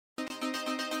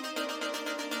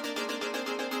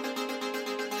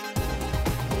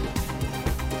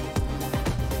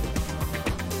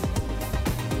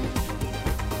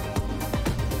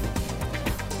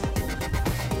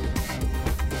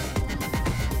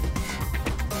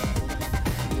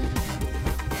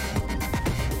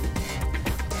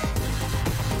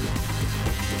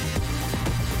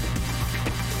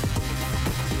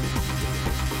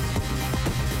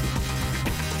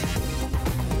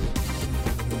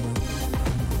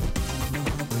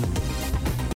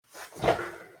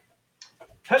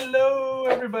Hello,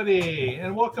 everybody,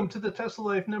 and welcome to the Tesla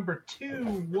Life number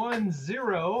 210.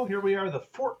 Here we are, the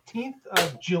 14th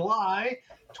of July,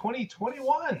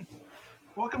 2021.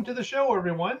 Welcome to the show,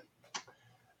 everyone.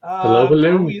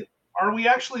 Hello. Are we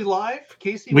actually live,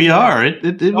 Casey? We are.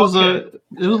 It was a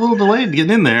little delayed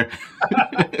getting in there.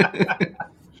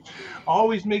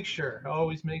 Always make sure.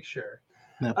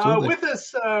 Absolutely. With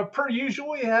us, per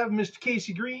usual, we have Mr.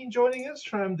 Casey Green joining us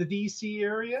from the DC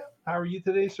area. How are you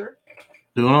today, sir?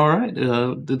 Doing all right.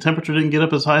 The temperature didn't get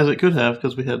up as high as it could have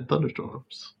because we had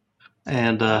thunderstorms.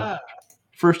 And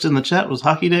first in the chat was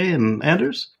Hockey Day and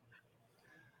Anders.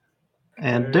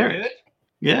 And Very Derek. Good.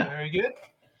 Yeah. Very good.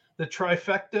 The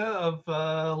trifecta of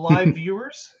live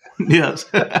viewers. Yes.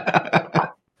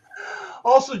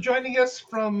 Also joining us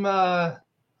from, I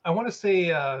want to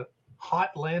say hot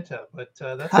Atlanta, but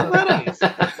that's not the case.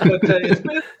 But it's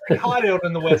been pretty hot out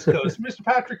on the West Coast. Mr.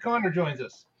 Patrick Connor joins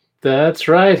us. That's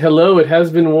right. Hello. It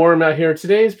has been warm out here.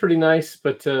 Today is pretty nice,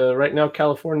 but right now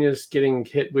California is getting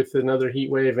hit with another heat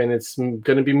wave, and it's going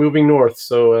to be moving north.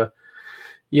 So,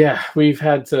 yeah, we've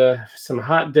had some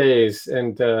hot days,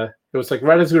 and it was like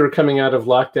right as we were coming out of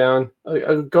lockdown,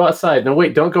 go outside. No,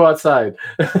 wait, don't go outside.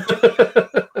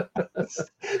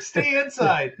 Stay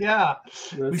inside. Yeah.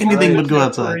 Anything would go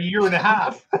outside. For a year and a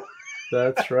half.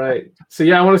 That's right. So,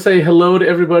 yeah, I want to say hello to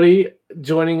everybody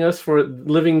joining us for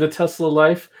Living the Tesla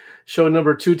Life. Show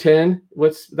number 210.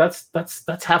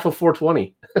 That's half of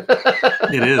 420.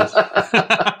 It is.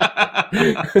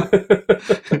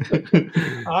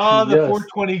 Oh, the yes.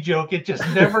 420 joke. It just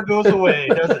never goes away,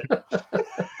 does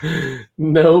it?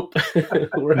 Nope.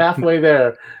 We're halfway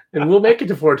there. And we'll make it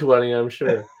to 420, I'm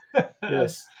sure.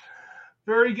 Yes.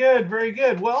 Very good. Very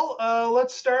good. Well,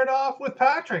 let's start off with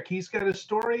Patrick. He's got a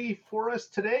story for us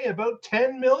today about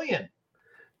 10 million.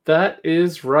 That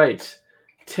is right.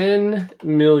 10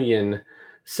 million.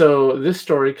 So this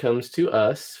story comes to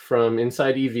us from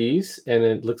Inside EVs, and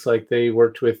it looks like they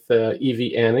worked with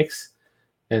EV Annex,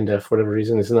 and for whatever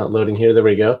reason, it's not loading here. There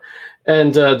we go.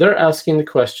 And they're asking the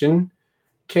question,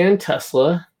 can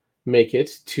Tesla make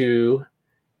it to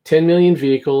 10 million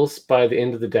vehicles by the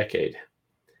end of the decade?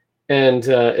 And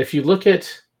if you look at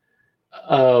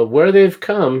where they've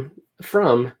come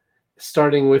from,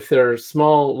 starting with their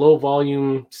small,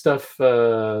 low-volume stuff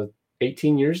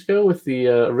 18 years ago with the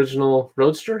original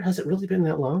Roadster. Has it really been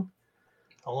that long?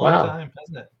 A long time,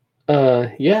 hasn't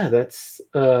it? Yeah, that's...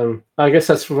 I guess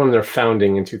that's from their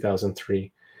founding in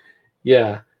 2003.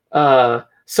 Yeah.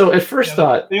 So at first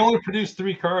thought... They only produced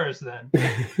 3 cars then.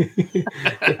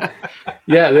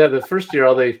 Yeah, the first year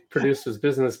all they produced was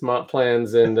business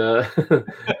plans and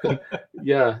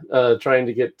trying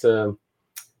to get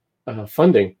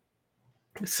funding.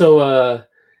 So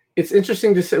it's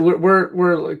interesting to say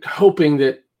we're like hoping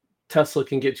that Tesla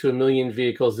can get to 1 million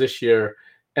vehicles this year,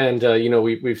 and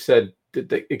we've said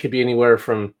that it could be anywhere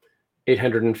from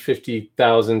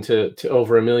 850,000 to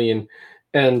over 1 million,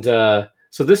 and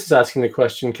so this is asking the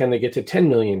question: can they get to 10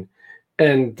 million?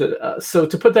 And so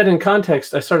to put that in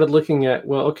context, I started looking at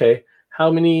how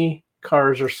many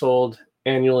cars are sold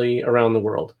annually around the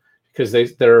world, because they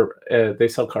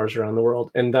sell cars around the world,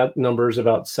 and that number is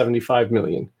about 75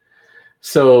 million.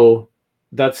 So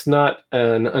that's not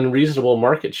an unreasonable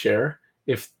market share.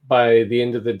 If by the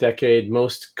end of the decade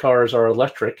most cars are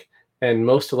electric and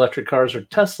most electric cars are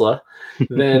Tesla,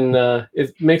 then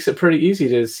it makes it pretty easy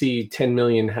to see 10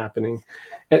 million happening.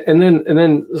 And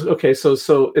then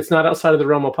so it's not outside of the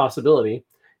realm of possibility.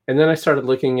 And then I started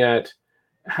looking at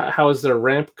how is their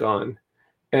ramp gone,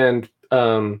 and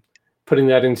putting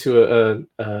that into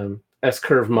a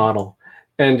S-curve model.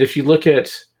 And if you look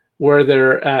at where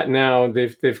they're at now,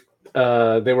 they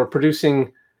were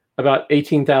producing about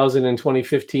 18,000 in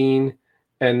 2015,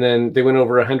 and then they went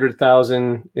over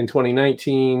 100,000 in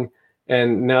 2019,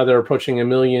 and now they're approaching 1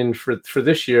 million for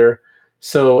this year.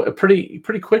 So pretty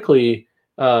quickly,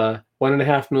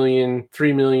 1.5 million,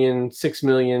 3 million, 6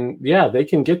 million. Yeah, they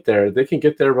can get there. They can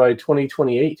get there by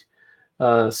 2028.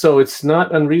 So it's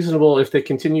not unreasonable if they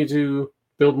continue to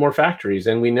build more factories.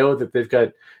 And we know that they've got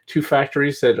 2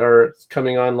 factories that are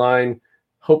coming online,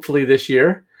 hopefully this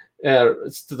year.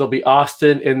 There'll be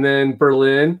Austin and then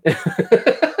Berlin.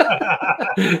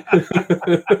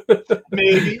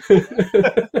 Maybe.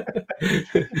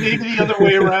 Maybe the other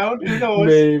way around. Who knows?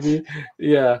 Maybe.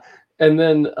 Yeah. And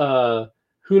then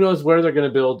who knows where they're going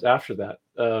to build after that.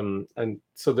 And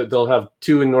so that they'll have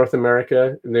 2 in North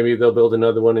America. Maybe they'll build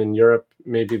another one in Europe.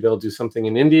 Maybe they'll do something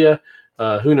in India.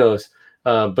 Who knows?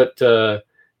 But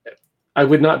I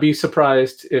would not be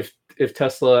surprised if if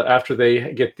Tesla, after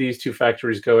they get these two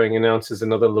factories going, announces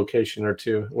another location or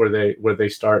two where they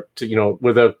start to,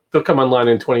 where they'll come online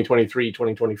in 2023,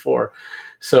 2024.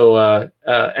 So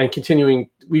and continuing,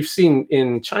 we've seen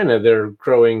in China they're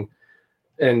growing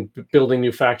and building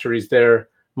new factories there.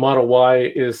 Model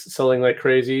Y is selling like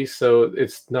crazy, so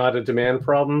it's not a demand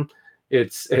problem.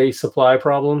 It's a supply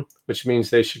problem, which means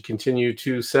they should continue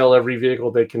to sell every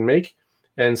vehicle they can make.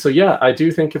 And so, yeah, I do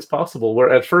think it's possible. Where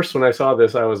at first, when I saw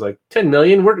this, I was like, 10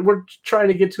 million? We're trying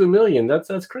to get to 1 million.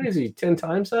 That's crazy. 10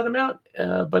 times that amount,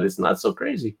 but it's not so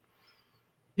crazy.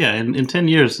 Yeah, in 10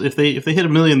 years, if they hit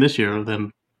 1 million this year,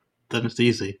 then it's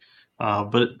easy.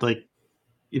 But like,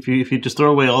 if you just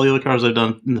throw away all the other cars they've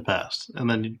done in the past, and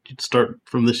then you start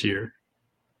from this year,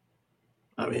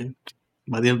 I mean,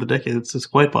 by the end of the decade, it's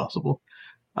quite possible.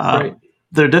 Right.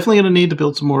 They're definitely going to need to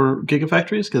build some more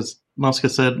gigafactories because Musk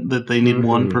has said that they need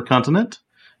one per continent,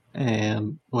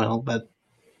 and well,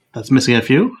 that's missing a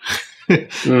few.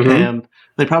 And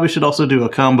they probably should also do a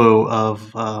combo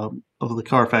of the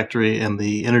car factory and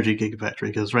the energy gigafactory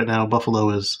because right now Buffalo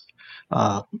is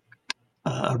a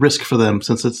risk for them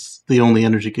since it's the only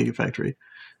energy gigafactory.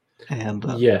 And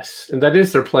yes, and that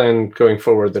is their plan going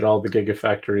forward, that all the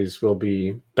gigafactories will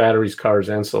be batteries, cars,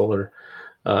 and solar.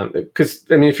 Because,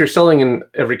 I mean, if you're selling in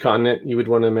every continent, you would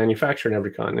want to manufacture in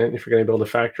every continent. If you're going to build a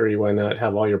factory, why not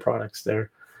have all your products there?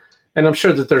 And I'm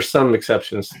sure that there's some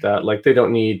exceptions to that. Like, they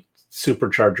don't need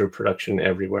supercharger production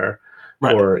everywhere.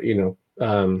 Right. Or,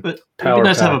 but power it'd be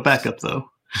nice to have a packs. backup, though.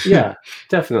 Yeah,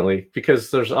 definitely.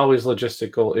 Because there's always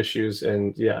logistical issues.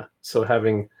 And, so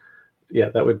having,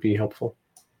 that would be helpful.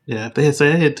 Yeah, if they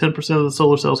say, hey, 10% of the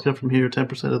solar cells come from here,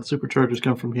 10% of the superchargers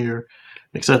come from here,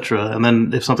 etc. And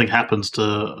then if something happens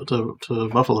to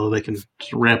Buffalo, they can just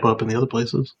ramp up in the other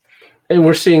places. And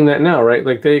we're seeing that now, right?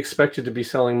 Like they expected to be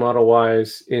selling Model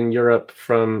Ys in Europe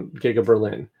from Giga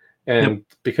Berlin. And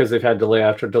because they've had delay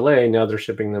after delay, now they're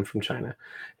shipping them from China.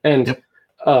 And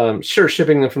sure,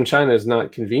 shipping them from China is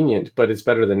not convenient, but it's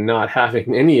better than not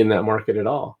having any in that market at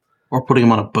all. Or putting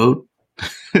them on a boat.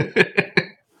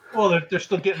 Well, they're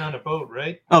still getting on a boat,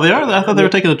 right? Oh, they are? I thought they were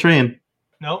taking a train.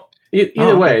 No.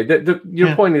 Either way,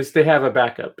 your point is they have a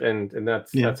backup, and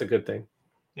that's a good thing.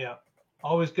 Yeah.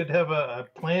 Always good to have a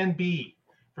plan B,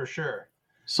 for sure.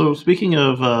 So speaking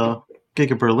of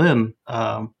Giga Berlin,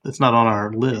 it's not on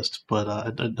our list, but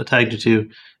I tagged you two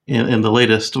in the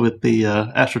latest with the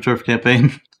AstroTurf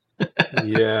campaign.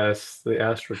 Yes, the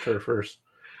AstroTurfers.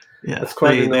 Yeah, that's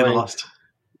quite annoying. They lost.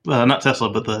 Not Tesla,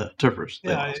 but the turfers.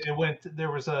 Yeah, it went.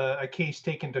 There was a case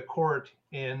taken to court,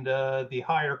 and the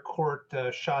higher court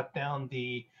shot down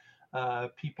the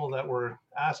people that were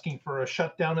asking for a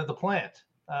shutdown of the plant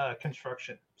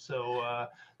construction. So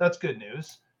that's good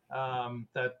news.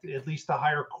 That at least the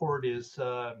higher court is,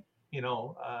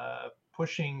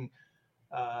 pushing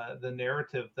the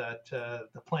narrative that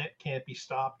the plant can't be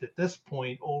stopped at this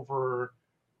point over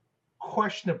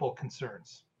questionable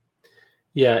concerns.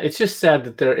 Yeah, it's just sad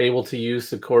that they're able to use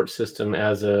the court system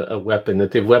as a weapon,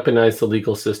 that they've weaponized the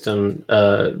legal system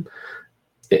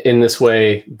in this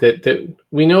way, that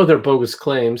we know they're bogus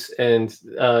claims, and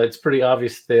it's pretty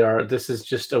obvious they are. This is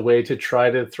just a way to try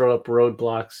to throw up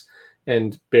roadblocks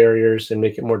and barriers and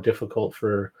make it more difficult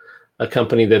for a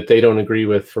company that they don't agree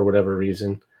with for whatever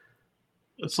reason.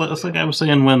 It's like I was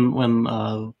saying when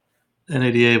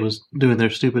NADA was doing their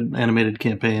stupid animated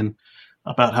campaign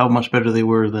about how much better they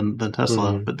were than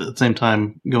Tesla, but at the same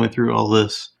time going through all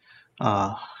this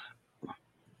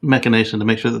machination to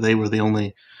make sure that they were the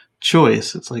only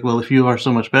choice. It's like, well, if you are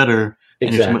so much better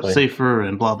and you're so much safer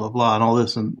and blah, blah, blah, and all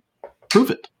this, and prove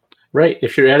it. Right.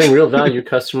 If you're adding real value,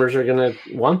 customers are going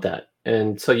to want that.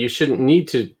 And so you shouldn't need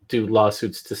to do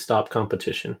lawsuits to stop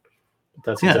competition.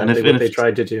 That's exactly what they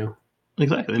tried to do.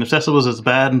 Exactly. And if Tesla was as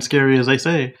bad and scary as they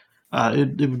say,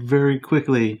 it would very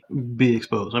quickly be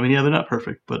exposed. I mean, yeah, they're not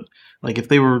perfect, but like if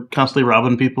they were constantly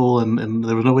robbing people and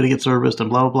there was no way to get serviced and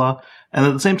blah, blah, blah, and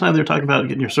at the same time they're talking about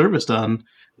getting your service done,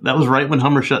 that was right when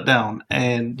Hummer shut down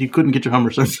and you couldn't get your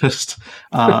Hummer serviced.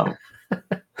 Right.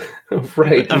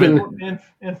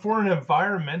 And for an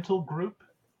environmental group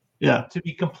to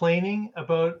be complaining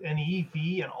about an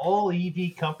EV, an all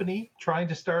EV company trying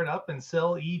to start up and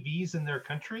sell EVs in their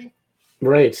country.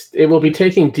 Right. It will be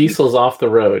taking diesels off the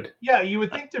road. Yeah, you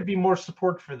would think there'd be more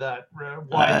support for that.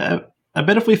 Why? I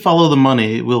bet if we follow the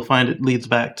money, we'll find it leads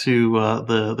back to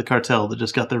the cartel that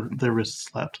just got their wrists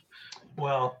slapped.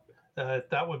 Well,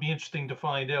 That would be interesting to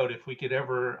find out if we could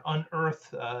ever unearth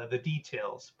the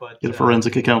details. But get a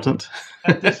forensic accountant.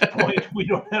 At this point, we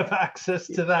don't have access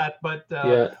to that. But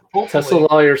yeah, hopefully, Tesla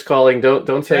lawyers calling.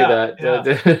 Don't say that.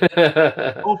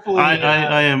 Yeah. Hopefully,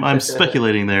 I'm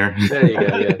speculating there. There you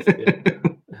go. Yes.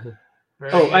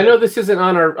 Oh, good. I know this isn't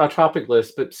on our topic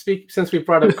list, but since we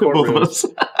brought up courtrooms,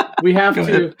 we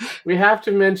have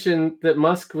to mention that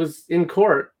Musk was in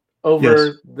court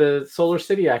over the Solar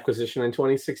City acquisition in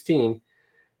 2016,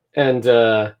 and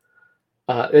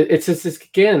it's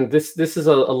again this is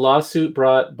a lawsuit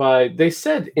brought by, they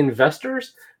said,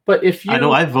 investors. But if you, I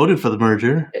know I voted for the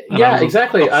merger. Yeah,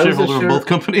 exactly. I was a shareholder of both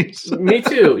companies. Me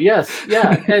too. Yes.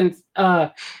 Yeah. And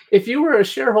if you were a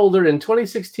shareholder in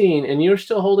 2016 and you're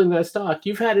still holding that stock,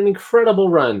 you've had an incredible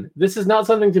run. This is not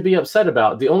something to be upset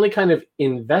about. The only kind of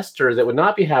investor that would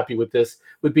not be happy with this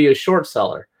would be a short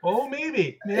seller. Oh,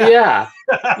 maybe. Yeah.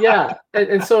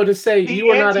 And so to say you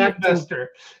are not acting.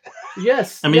 Investor.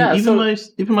 Yes. I mean,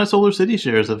 even my Solar City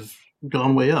shares have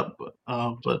gone way up,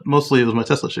 but mostly it was my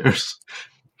Tesla shares.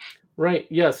 Right.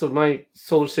 Yeah. So my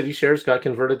Solar City shares got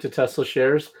converted to Tesla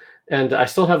shares, and I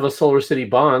still have a Solar City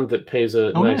bond that pays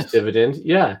a nice dividend.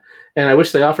 Yeah. And I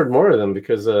wish they offered more of them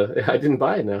because I didn't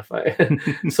buy enough.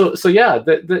 So yeah,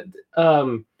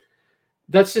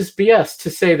 that's just BS to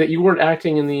say that you weren't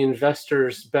acting in the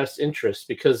investor's best interest,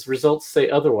 because results say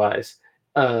otherwise.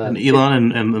 And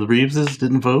Elon and the Reeveses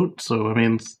didn't vote. So, I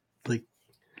mean,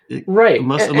 right.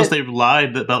 Unless they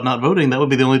lied about not voting, that would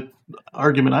be the only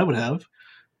argument I would have.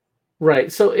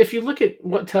 Right. So if you look at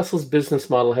what Tesla's business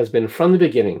model has been from the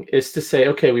beginning, is to say,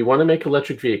 okay, we want to make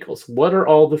electric vehicles. What are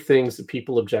all the things that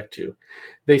people object to?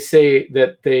 They say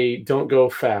that they don't go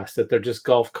fast, that they're just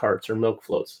golf carts or milk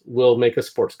floats. We'll make a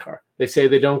sports car. They say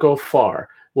they don't go far.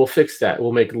 We'll fix that.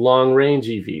 We'll make long-range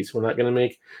EVs. We're not going to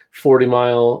make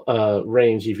 40-mile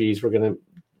range EVs. We're going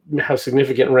to have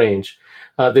significant range.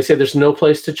 They say there's no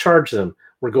place to charge them.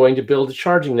 We're going to build a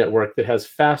charging network that has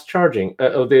fast charging,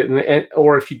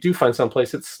 or if you do find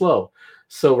someplace, it's slow.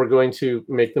 So we're going to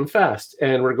make them fast,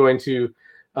 and we're going to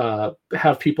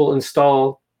have people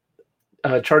install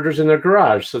chargers in their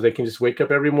garage so they can just wake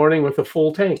up every morning with a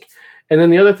full tank. And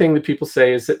then the other thing that people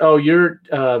say is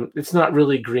that, it's not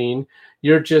really green.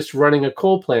 You're just running a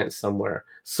coal plant somewhere.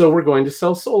 So we're going to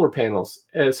sell solar panels.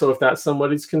 And so if that's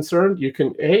somebody's concerned,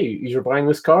 hey, you're buying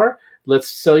this car, let's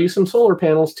sell you some solar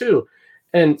panels too.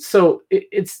 And so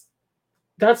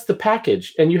that's the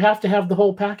package, and you have to have the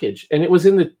whole package. And it was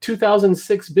in the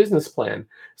 2006 business plan.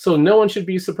 So no one should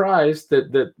be surprised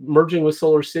that merging with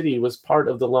Solar City was part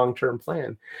of the long-term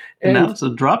plan. And now it's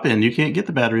a drop-in. You can't get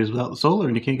the batteries without the solar,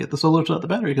 and you can't get the solar without the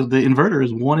battery because the inverter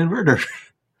is one inverter.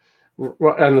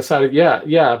 On the side of,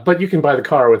 yeah, but you can buy the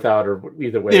car without, or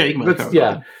either way. Yeah, you can buy the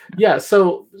car. Yeah.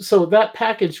 So that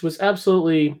package was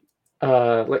absolutely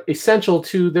essential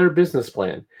to their business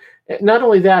plan. Not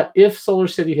only that, if Solar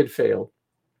City had failed,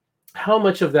 how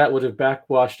much of that would have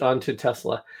backwashed onto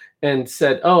Tesla and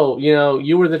said, oh,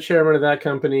 you were the chairman of that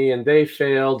company and they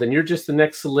failed, and you're just the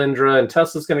next Solyndra, and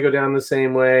Tesla's going to go down the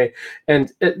same way.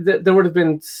 And there would have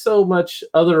been so much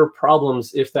other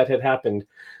problems if that had happened,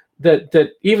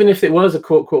 that even if it was a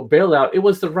quote bailout, it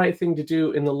was the right thing to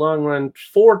do in the long run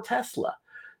for Tesla.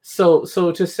 So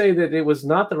to say that it was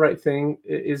not the right thing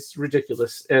is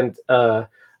ridiculous. And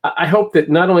I hope that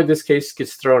not only this case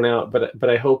gets thrown out, but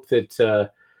I hope that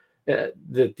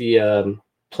the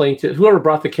plaintiff, whoever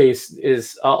brought the case,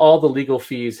 is all the legal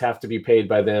fees have to be paid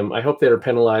by them. I hope they are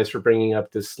penalized for bringing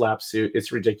up this slap suit.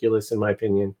 It's ridiculous, in my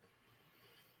opinion.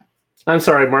 I'm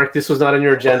sorry, Mark. This was not on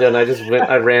your agenda, and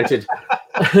I ranted.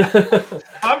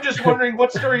 I'm just wondering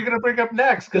what story you're going to bring up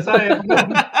next, because I have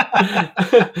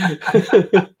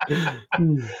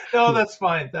no. That's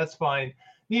fine. That's fine.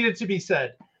 Needed to be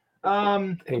said.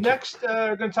 Next,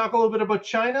 we're going to talk a little bit about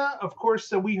China. Of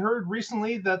course, we heard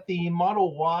recently that the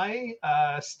Model Y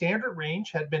standard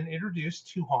range had been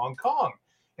introduced to Hong Kong.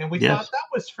 And we thought that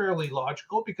was fairly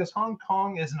logical because Hong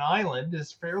Kong as an island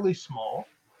is fairly small.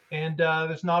 And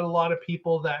there's not a lot of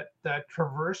people that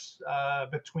traverse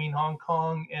between Hong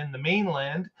Kong and the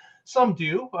mainland. Some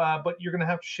do, but you're going to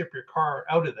have to ship your car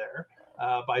out of there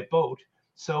by boat.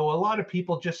 So a lot of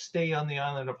people just stay on the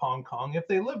island of Hong Kong if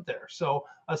they live there. So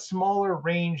a smaller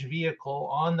range vehicle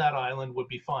on that island would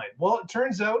be fine. Well, it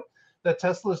turns out that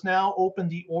Tesla's now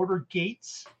opened the order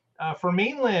gates for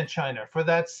mainland China for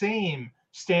that same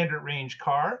standard range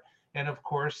car. And of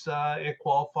course, it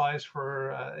qualifies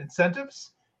for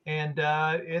incentives. And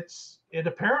it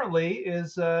apparently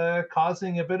is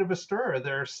causing a bit of a stir.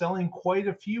 They're selling quite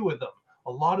a few of them.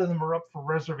 A lot of them are up for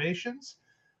reservations.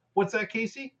 What's that,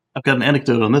 Casey? I've got an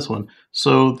anecdote on this one.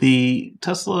 So the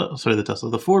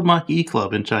Ford Mach-E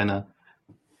Club in China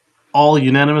all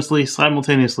unanimously,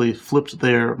 simultaneously flipped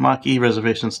their Mach-E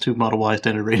reservations to Model Y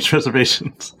standard range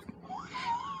reservations.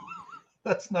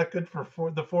 That's not good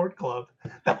for the Ford Club.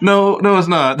 No, it's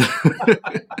not.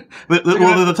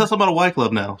 The Tesla Model Y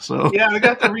Club now. So yeah, we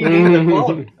got to rename the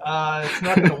club. It's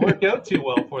not going to work out too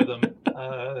well for them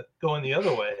going the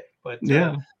other way. But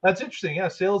yeah, that's interesting. Yeah,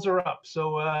 sales are up.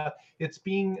 So it's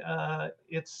being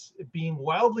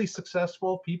wildly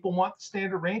successful. People want the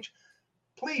standard range.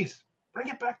 Please bring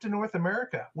it back to North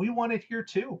America. We want it here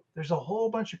too. There's a whole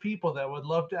bunch of people that would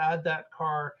love to add that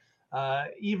car.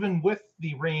 Even with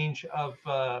the range of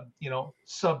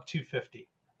sub 250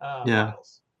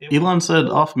 miles. Elon said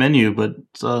off menu, but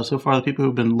so far the people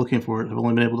who've been looking for it have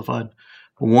only been able to find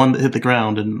one that hit the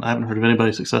ground, and I haven't heard of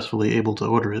anybody successfully able to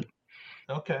order it.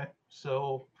 Okay,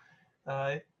 so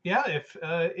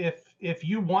if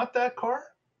you want that car,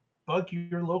 bug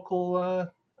your local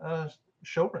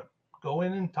showroom. Go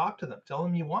in and talk to them. Tell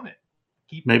them you want it.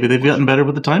 Maybe they've gotten better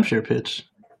with the timeshare pitch.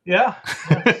 Yeah.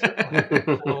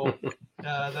 So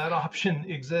that option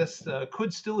exists,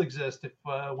 could still exist if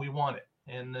we want it.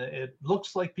 And it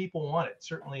looks like people want it,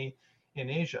 certainly in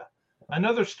Asia.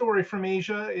 Another story from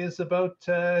Asia is about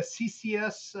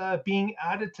CCS being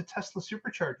added to Tesla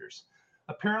superchargers.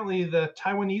 Apparently, the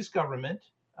Taiwanese government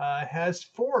has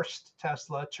forced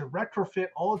Tesla to retrofit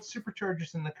all its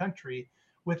superchargers in the country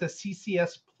with a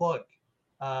CCS plug.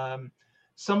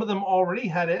 Some of them already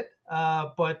had it,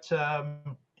 but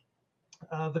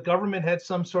the government had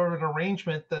some sort of an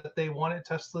arrangement that they wanted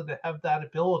Tesla to have that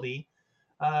ability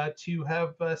to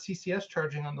have CCS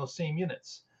charging on those same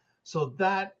units. So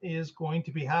that is going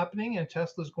to be happening, and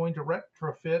Tesla is going to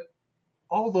retrofit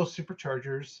all those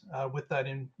superchargers with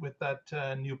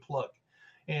that new plug.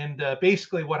 And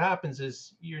basically, what happens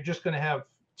is you're just going to have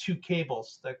two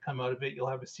cables that come out of it. You'll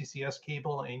have a CCS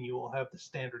cable, and you will have the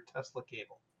standard Tesla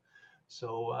cable.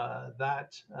 So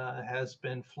that has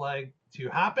been flagged to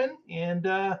happen. And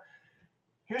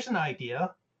here's an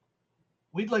idea.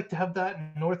 We'd like to have that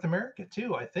in North America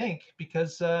too, I think,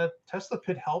 because Tesla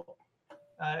could help,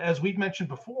 as we've mentioned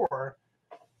before,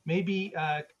 maybe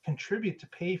contribute to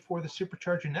pay for the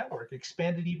supercharger network,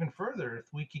 expand it even further.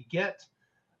 If we could get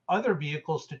other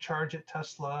vehicles to charge at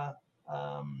Tesla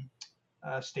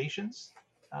stations.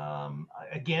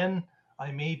 Again,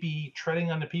 I may be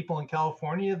treading on the people in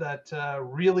California that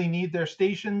really need their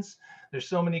stations. There's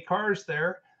so many cars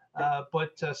there,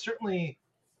 but certainly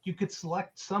you could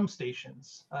select some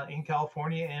stations in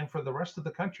California, and for the rest of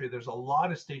the country, there's a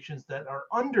lot of stations that are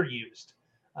underused.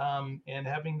 And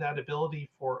having that ability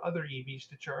for other EVs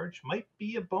to charge might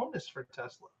be a bonus for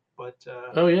Tesla. But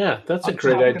oh yeah, that's a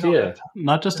great idea.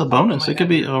 Not just a bonus; it could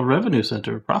be a revenue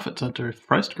center, profit center, if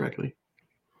priced correctly.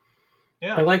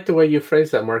 Yeah. I like the way you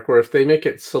phrase that, Mark, where if they make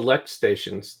it select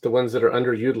stations, the ones that are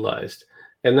underutilized,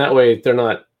 and that way they're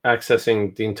not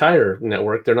accessing the entire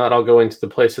network. They're not all going to the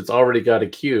place that's already got a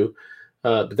queue,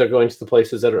 but they're going to the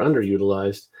places that are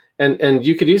underutilized. And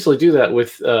you could easily do that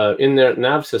with in their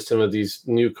nav system of these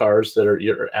new cars that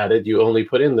you're added. You only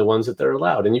put in the ones that they're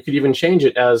allowed, and you could even change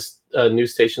it as new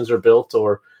stations are built,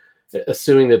 or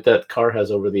assuming that car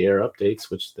has over-the-air updates,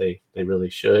 which they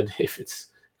really should if it's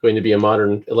going to be a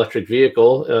modern electric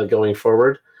vehicle going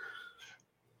forward.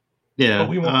 Yeah,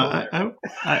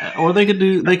 or they could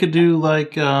do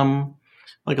like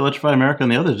Electrify America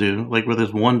and the others do, like where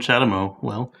there's one CHAdeMO.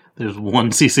 Well, there's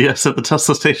one CCS at the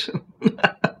Tesla station.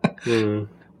 Yeah,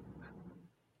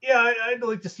 I'd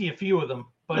like to see a few of them.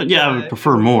 But yeah, I would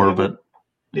prefer more, but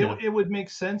it would make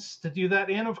sense to do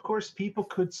that. And of course, people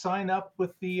could sign up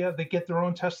with they get their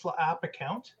own Tesla app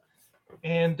account.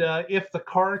 And if the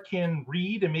car can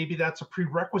read, and maybe that's a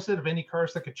prerequisite of any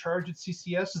cars that could charge at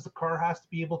CCS, is the car has to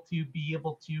be able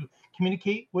to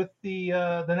communicate with the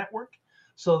network,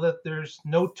 so that there's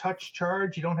no touch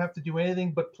charge. You don't have to do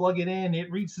anything but plug it in. It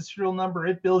reads the serial number.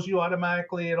 It bills you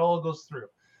automatically. It all goes through.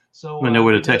 So I know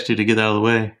where to text you to get out of the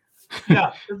way.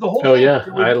 Yeah, the whole thing. Yeah,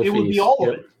 it would be all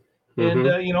of it.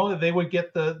 And they would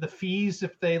get the fees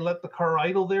if they let the car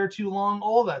idle there too long.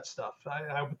 All that stuff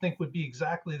I would think would be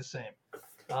exactly the same.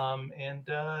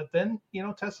 Then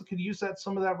Tesla could use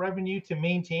some of that revenue to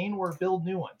maintain or build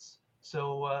new ones.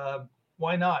 So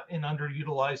why not in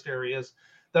underutilized areas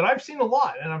that I've seen a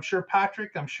lot, and I'm sure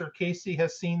Patrick, I'm sure Casey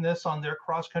has seen this on their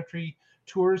cross country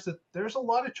tours, that there's a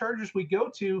lot of chargers we go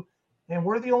to, and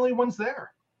we're the only ones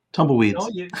there.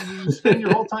 Tumbleweeds. You spend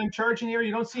your whole time charging here,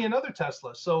 you don't see another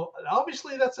Tesla. So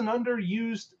obviously that's an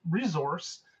underused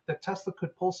resource that Tesla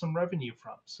could pull some revenue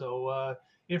from. So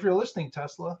if you're listening,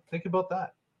 Tesla, think about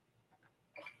that.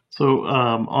 So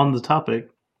on the topic,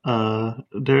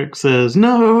 Derek says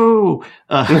no.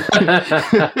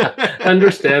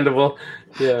 Understandable.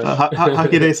 Yeah.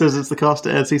 Hockey Day says it's the cost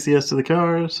to add CCS to the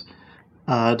cars.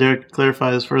 Derek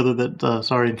clarifies further that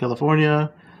sorry in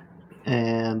California.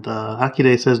 And Hockey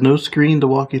Day says no screen to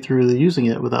walk you through using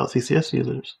it without CCS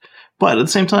users. But at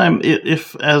the same time,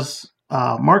 if as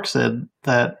Mark said,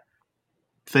 that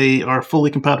they are fully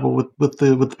compatible with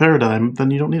the paradigm, then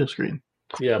you don't need a screen.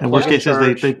 Yeah. And worst case is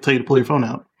they tell you to pull your phone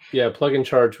out. Yeah, plug and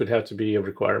charge would have to be a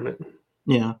requirement.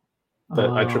 Yeah. The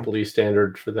IEEE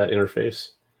standard for that interface.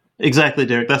 Exactly,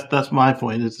 Derek. That's my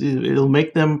point. It'll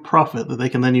make them profit that they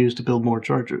can then use to build more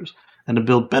chargers and to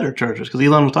build better chargers. Because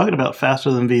Elon was talking about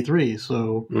faster than V3,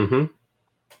 so we're going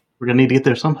to need to get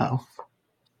there somehow.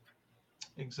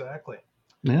 Exactly.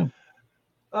 Yeah.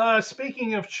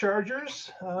 Speaking of chargers,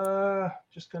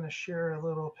 just going to share a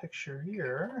little picture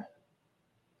here.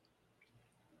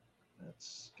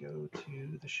 Let's go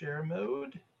to the share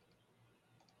mode.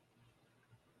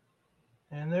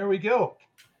 And there we go.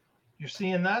 You're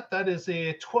seeing that? That is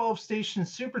a 12-station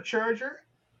supercharger.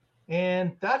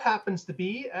 And that happens to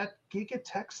be at Giga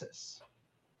Texas.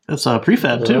 That's a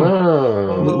prefab, too.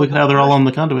 Oh. Look at how they're all on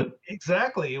the conduit.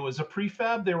 Exactly. It was a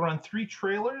prefab. They were on 3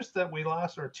 trailers that we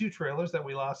last, or 2 trailers that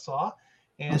we last saw.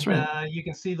 And That's right. You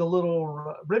can see the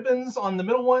little ribbons on the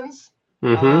middle ones.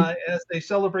 As they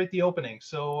celebrate the opening.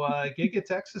 So Giga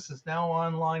Texas is now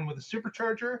online with a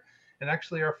supercharger, and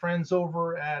actually our friends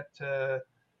over at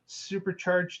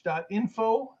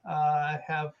supercharge.info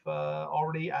have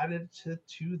already added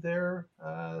to their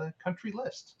country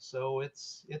list. So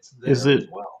it's there as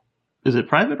well. Is it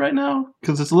private right now?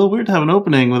 Because it's a little weird to have an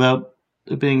opening without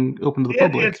it being open to the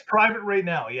public. It's private right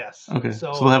now, yes. Okay,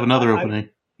 so they'll have another opening.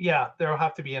 Yeah, there'll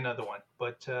have to be another one,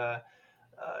 but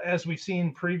as we've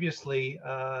seen previously,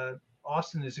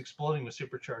 Austin is exploding with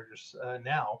superchargers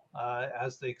now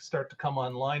as they start to come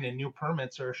online, and new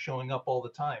permits are showing up all the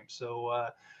time. So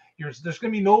there's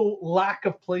going to be no lack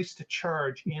of place to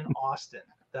charge in Austin.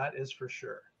 That is for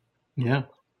sure. Yeah.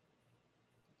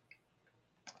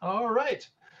 All right.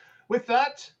 With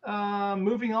that,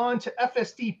 moving on to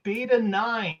FSD Beta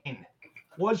 9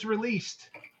 was released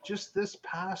just this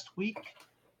past week.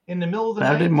 In the middle of the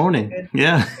Saturday night. morning.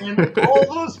 And all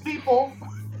those people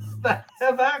that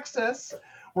have access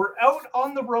were out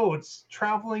on the roads,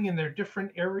 traveling in their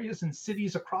different areas and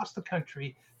cities across the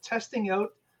country, testing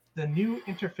out the new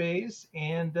interface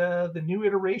and the new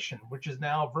iteration, which is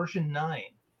now version 9.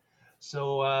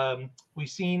 So we've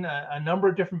seen a number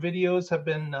of different videos have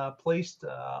been placed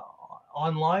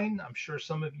online. I'm sure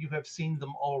some of you have seen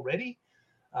them already.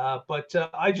 But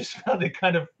I just found it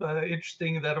kind of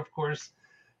interesting that, of course,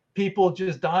 people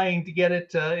just dying to get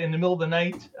it in the middle of the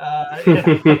night,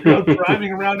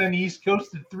 driving around on the East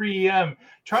Coast at 3 a.m.,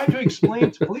 trying to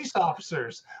explain to police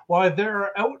officers why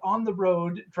they're out on the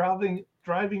road driving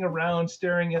around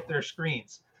staring at their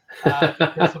screens.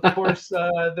 Because, of course,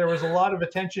 there was a lot of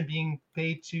attention being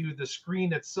paid to the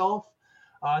screen itself.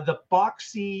 The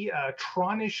boxy,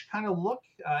 Tronish kind of look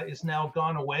is now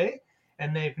gone away.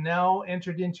 And they've now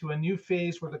entered into a new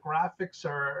phase where the graphics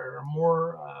are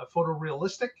more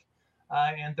photorealistic,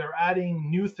 and they're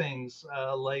adding new things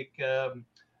like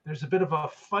there's a bit of a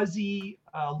fuzzy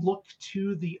look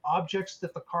to the objects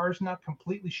that the car's not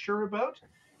completely sure about.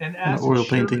 And as it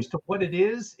shares to what it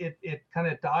is, it kind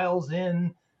of dials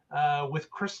in with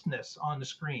crispness on the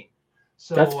screen.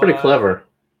 So that's pretty clever.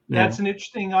 That's an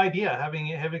interesting idea, having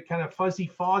it kind of fuzzy,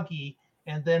 foggy.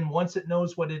 And then once it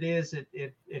knows what it is,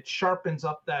 it sharpens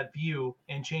up that view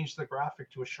and changes the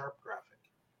graphic to a sharp graphic.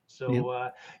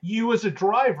 So you as a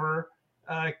driver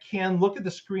can look at the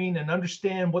screen and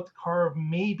understand what the car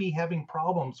may be having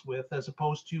problems with, as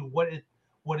opposed to what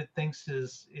it thinks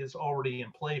is already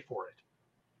in play for it.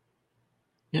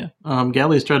 Yeah,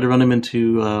 Galley's tried to run him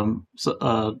into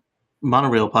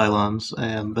monorail pylons,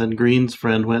 and then Green's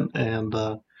friend went and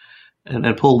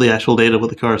pulled the actual data what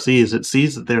the car sees. It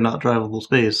sees that they're not drivable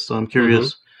space. So I'm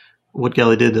curious what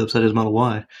Galley did to upset his Model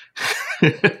Y.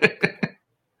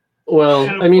 Well,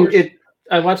 I mean,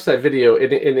 I watched that video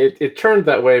and it turned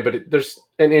that way, but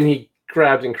and he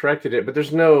grabbed and corrected it, but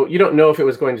you don't know if it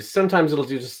was going to. Sometimes it'll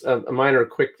do just a minor,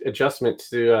 quick adjustment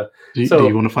to. Do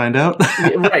you want to find out?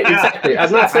 Right, exactly.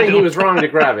 I'm not saying he was wrong to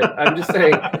grab it. I'm just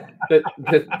saying that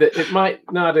it might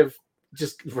not have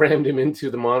just rammed him into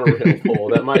the monorail pole.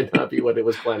 That might not be what it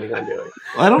was planning on doing.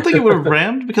 I don't think it would have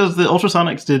rammed because the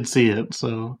ultrasonics did see it.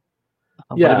 So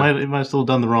Yeah. But it might have still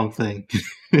done the wrong thing.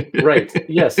 Right.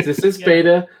 Yes, this is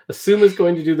beta. Assume it's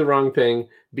going to do the wrong thing.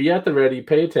 Be at the ready.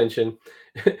 Pay attention.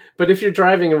 But if you're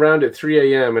driving around at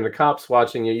 3 a.m. and a cop's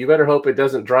watching you, you better hope it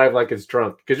doesn't drive like it's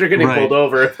drunk, because you're getting pulled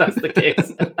over if that's the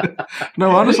case.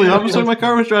 No, honestly, my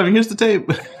car was driving. Here's the tape.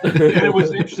 And it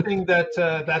was interesting that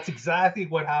that's exactly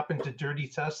what happened to Dirty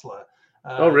Tesla.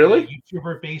 Oh, really? A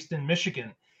YouTuber based in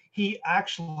Michigan. He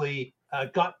actually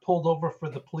got pulled over for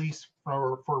the police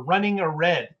for running a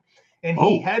red. And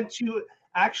he had to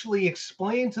actually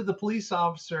explain to the police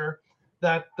officer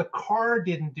that the car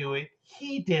didn't do it.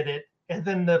 He did it. And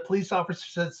then the police officer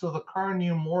said, so the car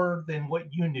knew more than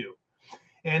what you knew.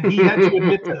 And he had to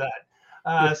admit to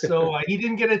that. So he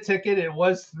didn't get a ticket. It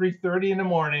was 3:30 in the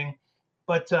morning.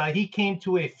 But he came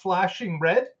to a flashing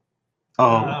red,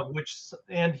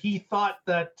 and he thought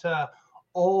that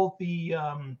all the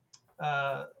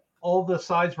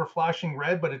sides were flashing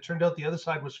red, but it turned out the other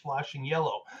side was flashing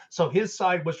yellow. So his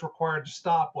side was required to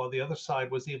stop while the other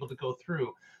side was able to go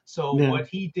through. So what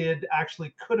he did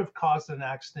actually could have caused an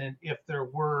accident if there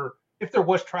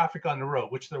was traffic on the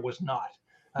road, which there was not.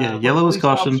 Yellow is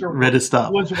caution, red is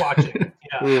stop. Was watching.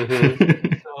 Yeah.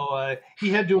 Mm-hmm. So he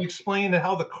had to explain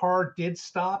how the car did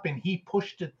stop, and he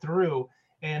pushed it through.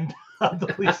 And the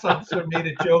police officer made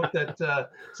a joke that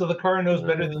so the car knows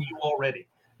better than you already.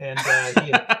 And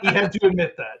he had to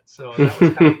admit that. So that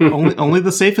was kind of only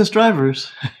the safest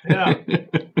drivers. Yeah.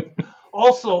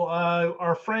 Also,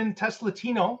 our friend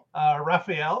Teslatino,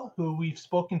 Raphael, who we've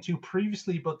spoken to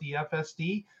previously about the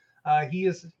FSD, he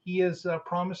has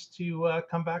promised to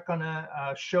come back on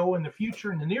a show in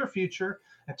the near future,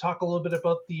 and talk a little bit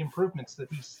about the improvements that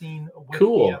he's seen with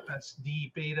the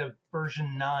FSD beta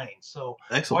version 9. So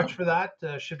excellent. Watch for that.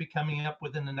 Should be coming up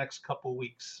within the next couple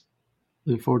weeks.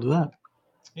 Look forward to that.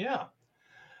 Yeah.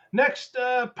 Next,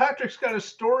 Patrick's got a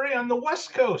story on the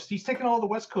West Coast. He's taking all the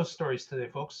West Coast stories today,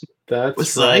 folks.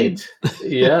 That's right.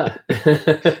 Yeah.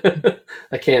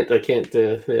 I can't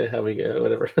how we go,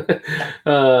 whatever.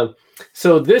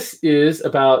 So this is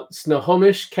about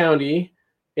Snohomish County.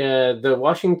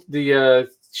 The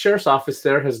sheriff's office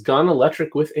there has gone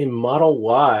electric with a Model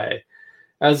Y.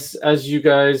 As you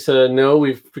guys know,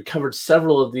 we've covered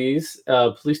several of these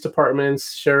police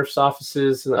departments, sheriff's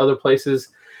offices, and other places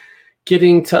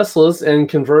getting Teslas and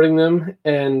converting them.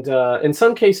 And in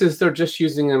some cases, they're just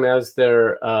using them as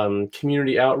their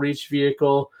community outreach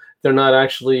vehicle. They're not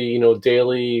actually,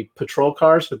 daily patrol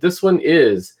cars, but this one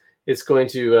is. It's going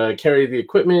to carry the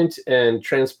equipment and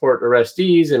transport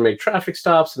arrestees and make traffic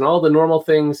stops and all the normal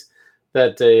things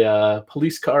that a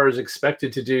police car is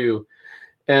expected to do.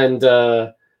 And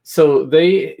so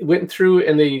they went through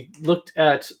and they looked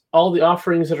at all the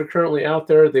offerings that are currently out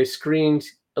there. They screened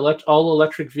all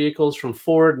electric vehicles from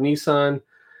Ford, Nissan,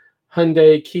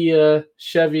 Hyundai, Kia,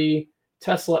 Chevy,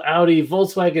 Tesla, Audi,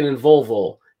 Volkswagen, and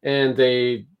Volvo. And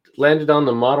they landed on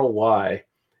the Model Y.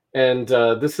 And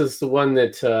this is the one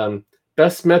that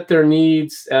best met their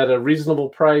needs at a reasonable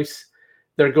price.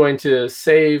 They're going to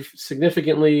save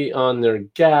significantly on their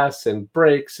gas and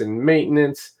brakes and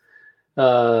maintenance.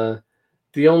 The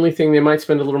only thing they might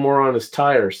spend a little more on is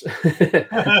tires.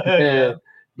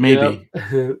 Maybe.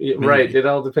 Right. It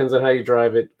all depends on how you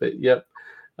drive it. But yep.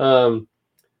 They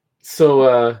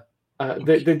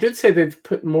did say they've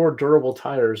put more durable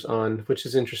tires on, which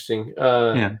is interesting.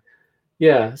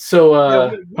 Yeah.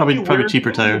 So probably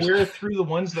cheaper tires. Wear through the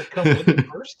ones that come with it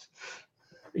first.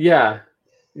 Yeah.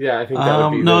 I think that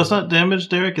would be. No, it's not damaged,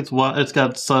 Derek. It's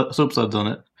got soap suds on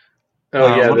it.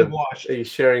 Oh yeah. Wash. Are you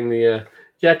sharing the?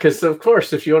 Yeah, because of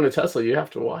course, if you own a Tesla, you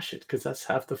have to wash it because that's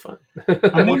half the fun.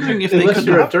 I'm wondering if unless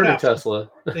you're a dirty caps.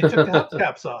 Tesla. They took the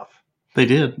hubcaps off. They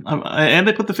did, and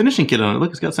they put the finishing kit on it.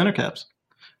 Look, it's got center caps.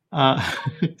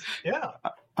 Yeah.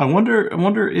 I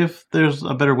wonder if there's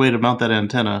a better way to mount that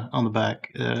antenna on the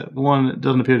back. One, it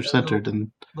doesn't appear centered, and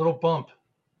little bump.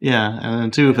 Yeah, and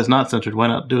then two, if it's not centered, why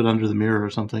not do it under the mirror or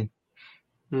something?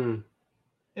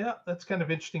 Yeah, that's kind of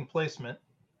interesting placement.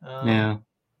 Yeah.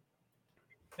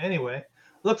 Anyway,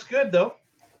 looks good though.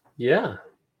 Yeah.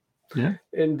 Yeah.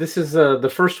 And this is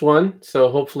the first one, so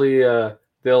hopefully they're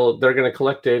going to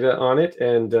collect data on it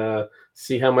and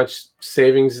see how much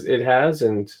savings it has,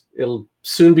 and it'll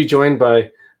soon be joined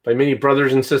by many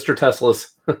brothers and sister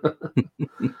Teslas.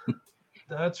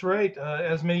 That's right.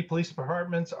 As many police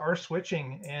departments are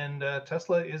switching, and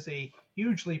Tesla is a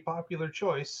hugely popular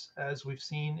choice, as we've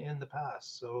seen in the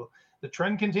past. So the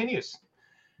trend continues.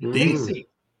 Casey,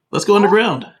 let's go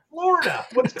underground. Florida,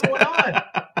 what's going on?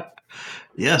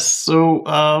 Yes. So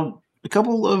a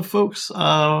couple of folks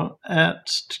at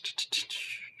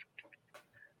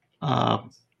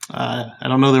I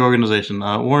don't know their organization.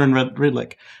 Warren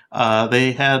Ridlick.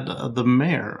 They had the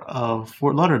mayor of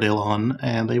Fort Lauderdale on,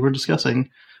 and they were discussing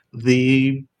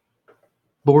the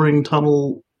boring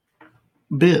tunnel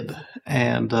bid,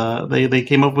 and they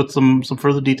came up with some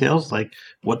further details, like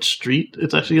what street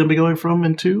it's actually going to be going from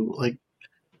into, like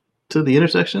to the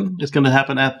intersection. It's going to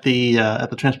happen at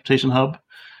the transportation hub,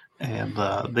 and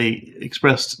they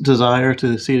expressed desire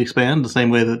to see it expand the same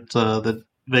way that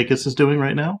Vegas is doing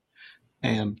right now.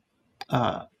 And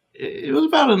it was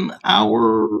about an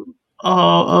hour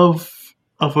of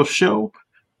a show,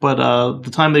 but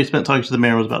the time they spent talking to the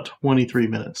mayor was about 23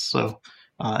 minutes. So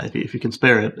if you can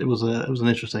spare it, it was an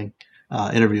interesting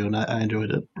interview, and I enjoyed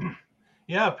it.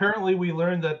 Yeah, apparently we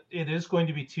learned that it is going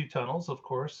to be two tunnels, of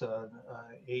course, a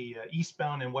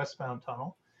eastbound and westbound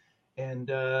tunnel, and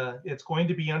it's going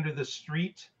to be under the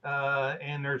street,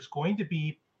 and there's going to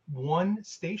be one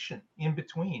station in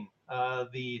between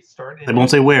the start. They won't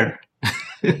say where.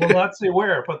 They will not say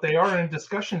where, but they are in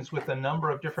discussions with a number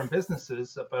of different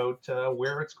businesses about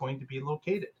where it's going to be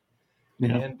located.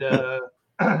 Yeah. And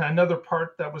another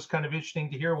part that was kind of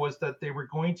interesting to hear was that they were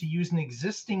going to use an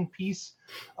existing piece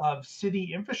of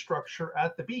city infrastructure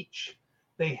at the beach.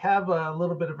 They have a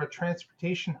little bit of a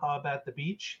transportation hub at the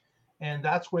beach, and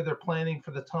that's where they're planning for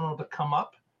the tunnel to come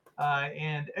up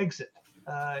and exit.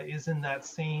 Is in that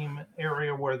same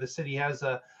area where the city has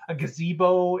a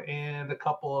gazebo and a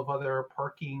couple of other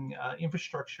parking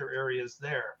infrastructure areas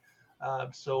there.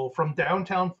 So from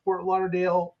downtown Fort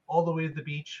Lauderdale all the way to the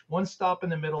beach, one stop in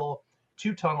the middle,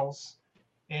 two tunnels,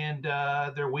 and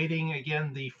they're waiting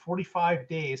again the 45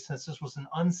 days, since this was an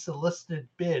unsolicited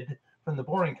bid from the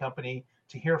Boring Company,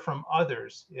 to hear from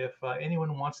others if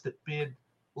anyone wants to bid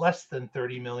less than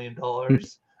 $30 million.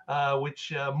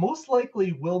 Which most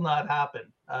likely will not happen.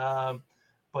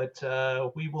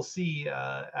 But we will see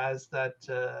as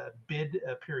that bid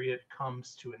period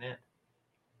comes to an end.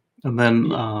 And then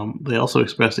they also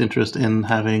expressed interest in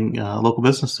having local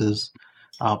businesses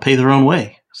pay their own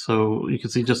way. So you can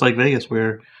see, just like Vegas,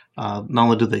 where not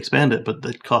only did they expand it, but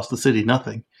it cost the city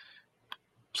nothing.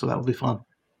 So that would be fun.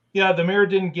 Yeah, the mayor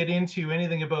didn't get into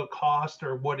anything about cost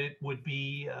or what it would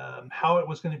be, how it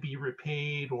was going to be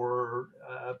repaid,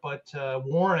 but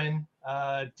Warren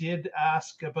did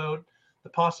ask about the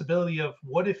possibility of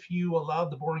what if you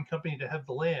allowed the Boring Company to have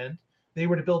the land, they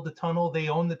were to build the tunnel, they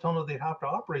own the tunnel, they'd have to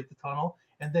operate the tunnel,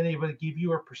 and then they would give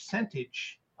you a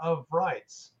percentage of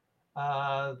rides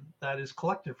that is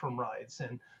collected from rides.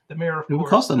 And the mayor, of course,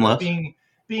 cost them less.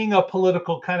 Being a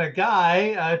political kind of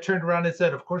guy, turned around and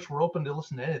said, of course, we're open to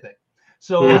listen to anything.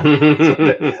 So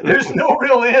there's no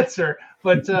real answer.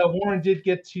 But Warren did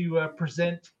get to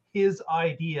present his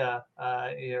idea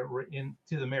to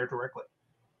the mayor directly.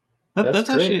 That's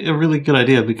actually a really good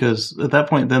idea, because at that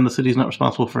point, then the city's not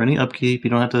responsible for any upkeep. You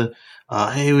don't have to,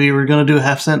 hey, we were going to do a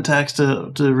half-cent tax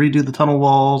to redo the tunnel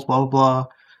walls, blah, blah, blah.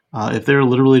 If they're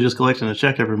literally just collecting a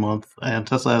check every month, and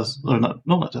Tesla has, or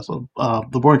not Tesla,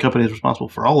 the Boring Company is responsible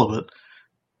for all of it,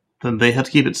 then they have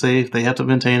to keep it safe. They have to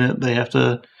maintain it. They have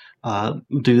to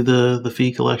do the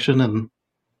fee collection, and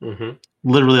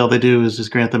literally all they do is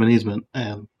just grant them an easement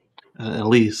and a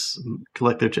lease and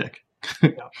collect their check.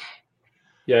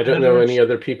 Yeah, I don't know any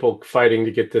other people fighting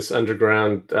to get this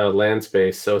underground land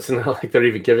space, so it's not like they're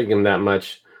even giving them that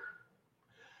much.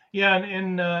 Yeah,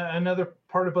 and another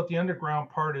part about the underground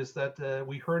part is that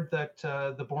we heard that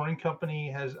the Boring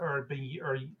Company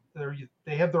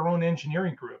they have their own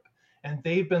engineering group, and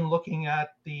they've been looking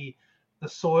at the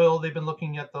soil, they've been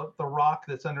looking at the rock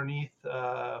that's underneath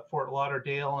Fort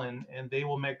Lauderdale, and they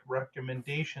will make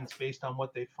recommendations based on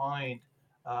what they find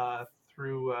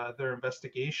through their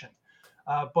investigation.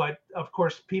 But of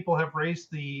course, people have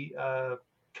raised the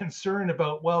concern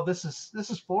about, well, this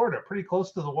is Florida, pretty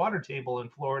close to the water table in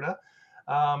Florida,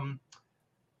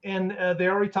 and they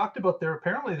already talked about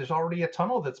apparently there's already a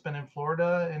tunnel that's been in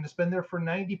Florida, and it's been there for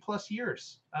 90 plus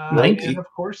years. 90. And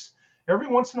of course, every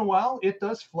once in a while it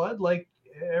does flood, like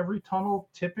every tunnel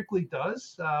typically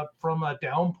does from a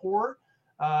downpour.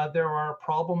 There are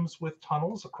problems with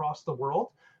tunnels across the world,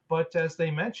 but as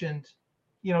they mentioned,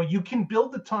 you can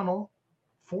build the tunnel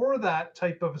for that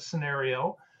type of a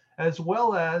scenario, as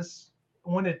well as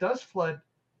when it does flood,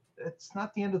 it's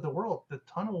not the end of the world. The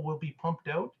tunnel will be pumped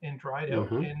out and dried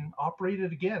out and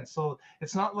operated again. So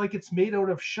it's not like it's made out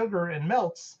of sugar and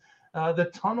melts. The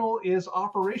tunnel is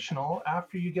operational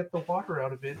after you get the water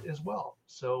out of it as well.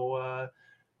 So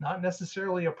not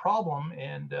necessarily a problem.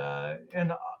 And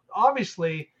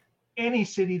obviously, any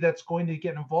city that's going to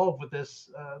get involved with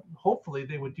this, hopefully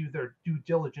they would do their due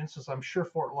diligence, as I'm sure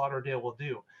Fort Lauderdale will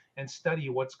do, and study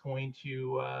what's going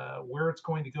to, where it's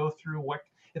going to go through, what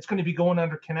It's going to be going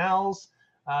under canals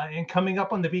and coming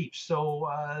up on the beach. So,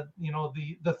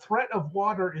 the threat of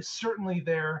water is certainly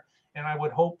there. And I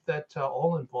would hope that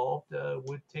all involved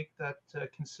would take that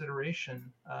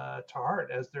consideration to heart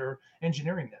as they're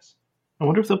engineering this. I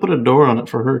wonder if they'll put a door on it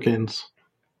for hurricanes.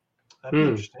 That'd be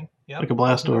interesting. Yeah, like a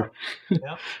blast door.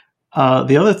 Yeah.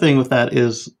 The other thing with that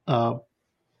is,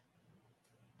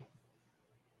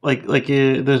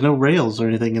 there's no rails or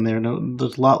anything in there. No,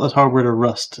 there's a lot less hardware to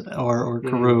rust or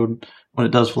corrode when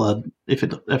it does flood, if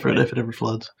it ever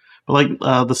floods. But like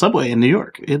the subway in New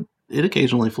York, it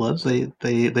occasionally floods. They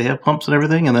have pumps and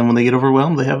everything, and then when they get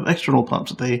overwhelmed, they have external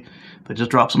pumps. They just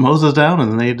drop some hoses down,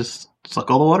 and then they just suck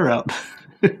all the water out.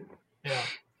 Yeah,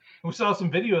 we saw some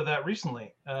video of that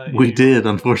recently. We did,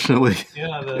 unfortunately.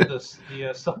 Yeah,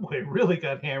 the subway really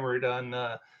got hammered on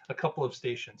a couple of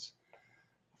stations.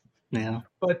 Yeah.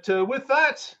 But with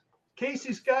that,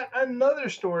 Casey's got another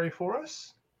story for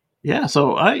us. Yeah,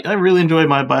 so I really enjoy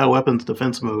my bioweapons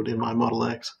defense mode in my Model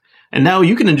X. And now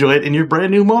you can enjoy it in your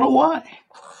brand new Model Y.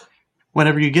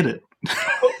 Whenever you get it.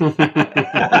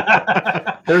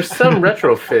 There's some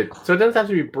retrofit, so it doesn't have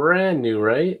to be brand new,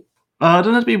 right? It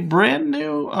doesn't have to be brand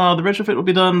new. The retrofit will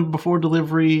be done before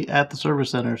delivery at the service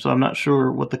center, so I'm not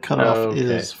sure what the cutoff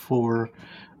is for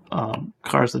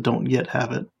cars that don't yet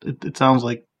have it. It sounds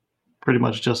like pretty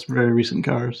much just very recent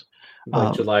cars.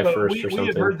 Like July 1st or something. We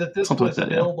had heard that this something was like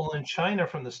that, available in China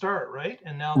from the start, right?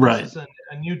 And now this is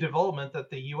a new development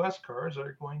that the U.S. cars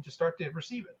are going to start to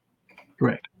receive it.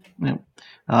 Correct. Yeah.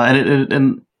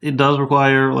 And it does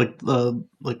require, like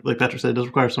Patrick said, it does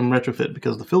require some retrofit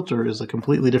because the filter is a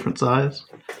completely different size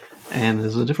and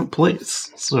is a different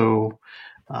place. So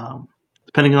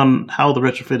depending on how the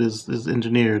retrofit is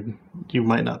engineered, you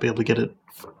might not be able to get it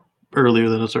earlier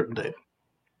than a certain date.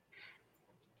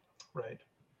 Right.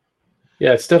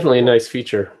 Yeah, it's definitely a nice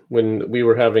feature. When we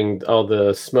were having all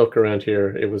the smoke around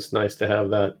here, it was nice to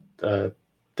have that.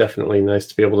 Definitely nice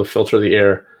to be able to filter the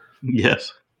air.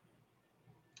 Yes.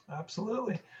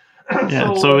 Absolutely.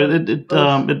 Yeah. So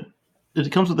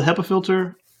it comes with a HEPA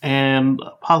filter and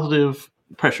positive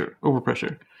pressure,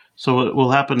 overpressure. So what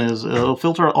will happen is it'll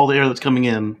filter all the air that's coming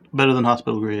in better than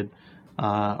hospital grade,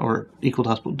 or equal to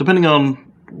hospital, depending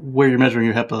on where you're measuring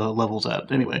your HEPA levels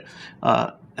at. Anyway.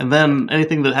 And then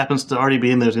anything that happens to already be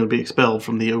in there is going to be expelled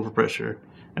from the overpressure.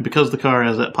 And because the car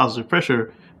has that positive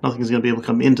pressure, nothing is going to be able to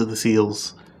come into the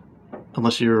seals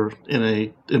unless you're in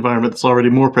a environment that's already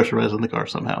more pressurized than the car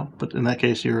somehow. But in that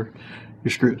case, you're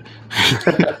screwed.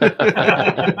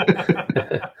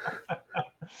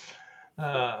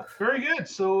 Very good.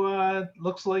 So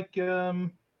looks like Giga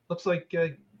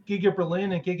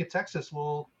Berlin and Giga Texas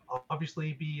will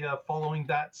obviously be following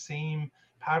that same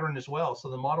pattern as well. So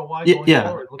the Model Y going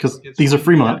forward, because these are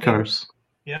Fremont cars.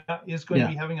 Yeah, is going to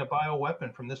be having a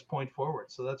bioweapon from this point forward.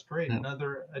 So that's great. Yeah.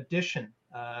 Another addition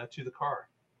to the car.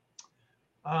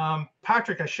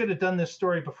 Patrick, I should have done this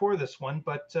story before this one,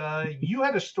 but you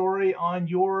had a story on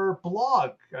your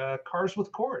blog, Cars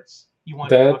with Cords. You want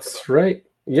to talk about? That's right.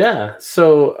 Yeah.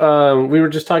 So we were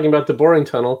just talking about the boring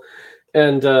tunnel,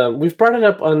 and we've brought it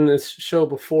up on this show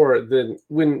before.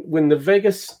 When the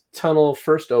Vegas tunnel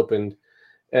first opened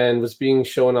and was being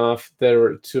shown off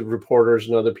there to reporters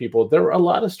and other people, there were a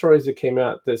lot of stories that came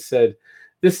out that said,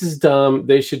 this is dumb,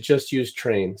 they should just use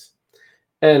trains.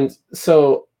 And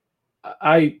so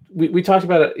we talked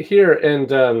about it here and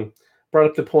brought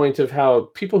up the point of how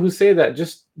people who say that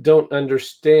just don't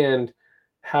understand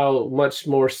how much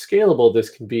more scalable this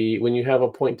can be when you have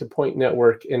a point-to-point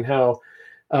network, and how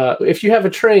if you have a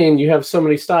train, you have so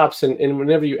many stops, and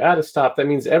whenever you add a stop, that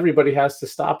means everybody has to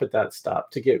stop at that stop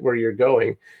to get where you're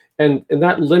going. And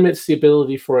that limits the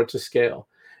ability for it to scale.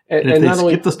 And if they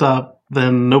skip the stop,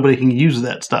 then nobody can use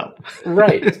that stop.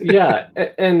 Right, yeah.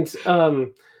 And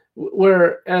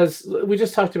whereas we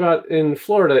just talked about in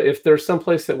Florida, if there's some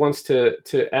place that wants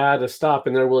to add a stop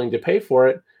and they're willing to pay for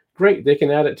it, great, they can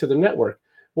add it to the network.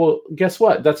 Well, guess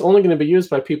what? That's only going to be used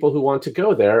by people who want to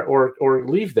go there or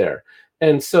leave there.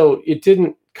 And so it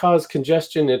didn't cause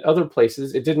congestion at other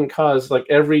places. It didn't cause like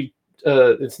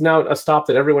it's now a stop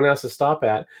that everyone has to stop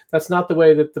at. That's not the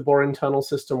way that the boring tunnel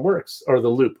system works, or the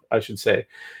loop, I should say.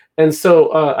 And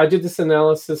so I did this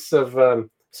analysis of,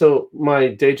 so my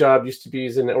day job used to be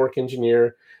as a network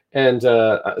engineer. And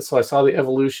so I saw the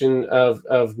evolution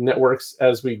of networks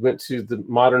as we went to the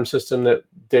modern system that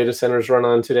data centers run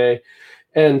on today.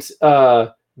 And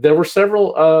there were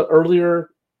several earlier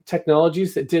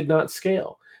technologies that did not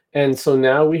scale. And so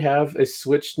now we have a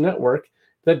switched network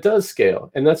that does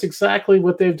scale. And that's exactly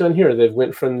what they've done here. They've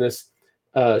went from this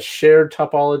shared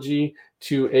topology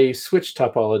to a switched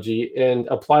topology and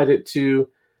applied it to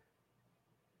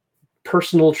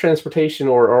personal transportation,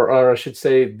 or I should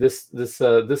say this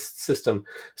system.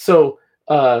 So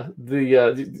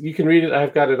you can read it.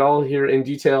 I've got it all here in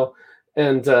detail,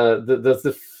 and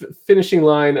the finishing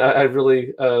line I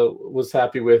really was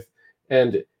happy with,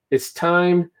 and it's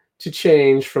time to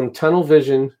change from tunnel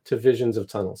vision to visions of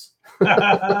tunnels.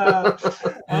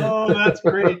 Oh, that's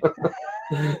great.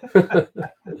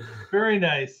 Very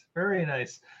nice. Very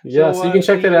nice. Yeah, so you can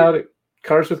check that out at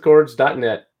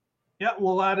carswithcords.net. Yeah,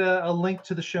 we'll add a link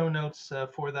to the show notes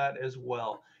for that as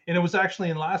well. And it was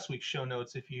actually in last week's show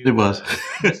notes. If you it was.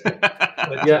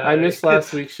 But, yeah, I missed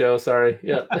last week's show. Sorry.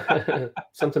 Yeah,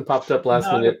 something popped up last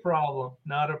minute. Not a problem.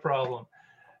 Not a problem.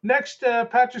 Next,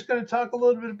 Patrick's going to talk a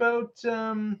little bit about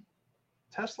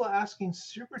Tesla asking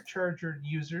supercharger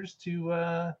users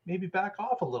to maybe back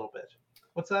off a little bit.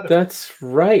 What's that about? That's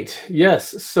right.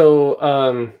 Yes.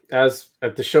 So as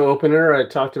at the show opener, I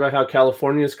talked about how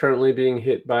California is currently being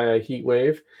hit by a heat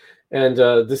wave. And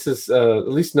this is at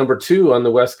least number 2 on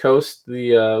the West Coast.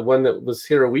 The one that was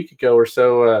here a week ago or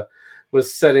so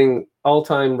was setting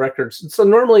all-time records. So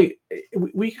normally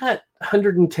we got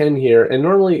 110 here, and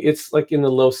normally it's like in the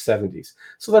low 70s.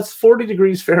 So that's 40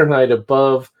 degrees Fahrenheit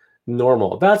above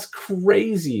normal. That's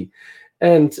crazy.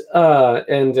 And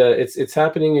it's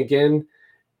happening again.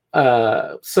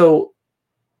 So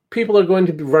people are going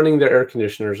to be running their air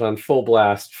conditioners on full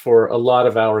blast for a lot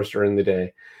of hours during the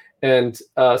day. And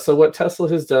so what Tesla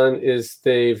has done is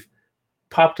they've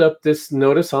popped up this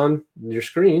notice on your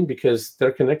screen because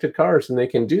they're connected cars and they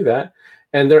can do that.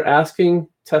 And they're asking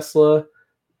Tesla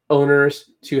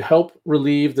owners to help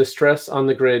relieve the stress on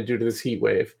the grid due to this heat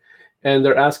wave. And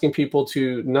they're asking people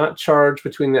to not charge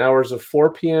between the hours of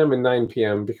 4 p.m. and 9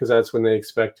 p.m. because that's when they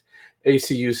expect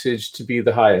AC usage to be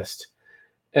the highest.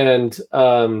 And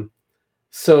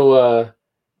so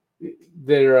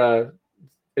their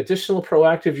additional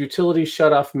proactive utility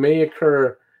shutoff may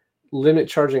occur, limit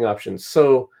charging options.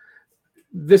 So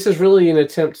this is really an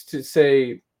attempt to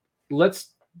say, let's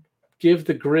give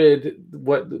the grid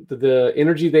what the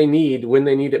energy they need when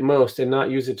they need it most and not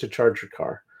use it to charge your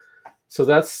car. So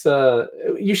that's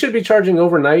you should be charging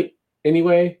overnight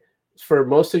anyway for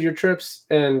most of your trips,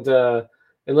 and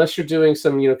unless you're doing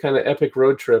some kind of epic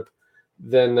road trip,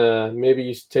 then maybe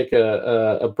you should take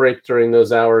a break during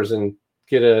those hours and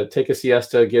take a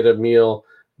siesta, get a meal,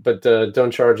 but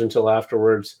don't charge until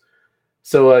afterwards.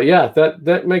 So yeah,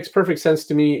 that makes perfect sense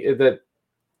to me. That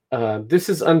this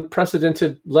is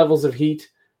unprecedented levels of heat,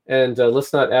 and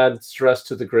let's not add stress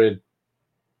to the grid.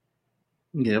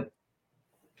 Yep.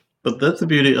 But that's the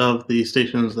beauty of the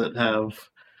stations that have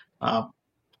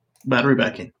battery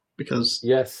backing, because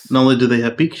yes, not only do they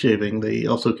have peak shaving, they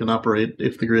also can operate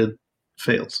if the grid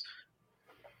fails.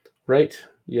 Right.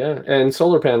 Yeah, and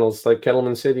solar panels like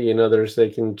Kettleman City and others, they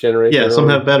can generate. Yeah, some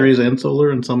have batteries and solar,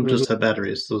 and some just have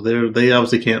batteries. So they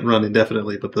obviously can't run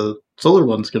indefinitely, but the solar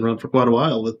ones can run for quite a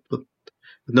while with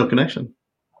no connection.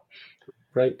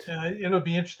 Right. It'll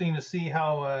be interesting to see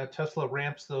how Tesla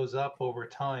ramps those up over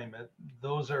time.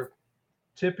 Those are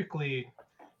typically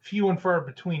few and far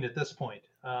between at this point.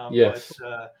 Yes.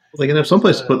 But, they can have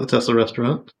someplace to put the Tesla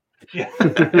restaurant. Yeah.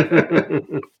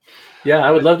 Yeah,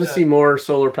 I would love to see more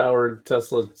solar-powered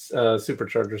Tesla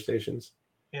supercharger stations.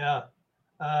 Yeah.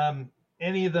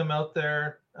 Any of them out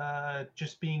there,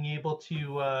 just being able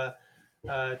to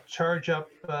charge up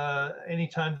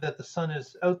anytime that the sun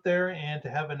is out there, and to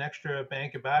have an extra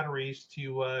bank of batteries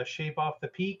to shave off the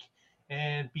peak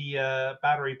and be a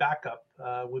battery backup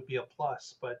would be a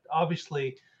plus. But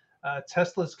obviously,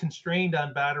 Tesla's constrained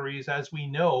on batteries, as we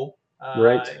know.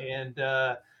 Right. And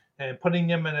putting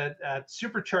them at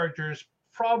superchargers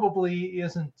probably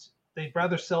isn't. They'd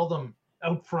rather sell them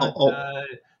out front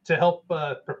to help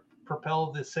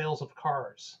propel the sales of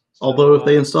cars. So, although if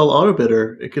they install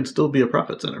AutoBidder, it could still be a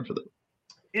profit center for them.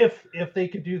 If they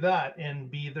could do that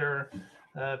and be their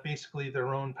basically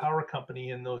their own power company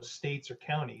in those states or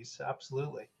counties,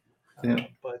 absolutely. Yeah.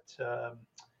 But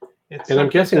it's. And I'm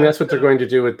guessing that's what they're going to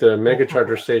do with the mega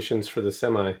charger stations for the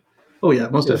Semi. Oh yeah,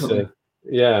 most definitely.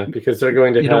 Yeah, because they're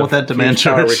going to have that demand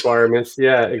charge requirements.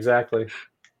 Yeah, exactly.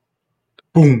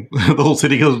 Boom! The whole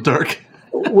city goes dark.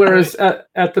 Whereas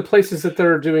at the places that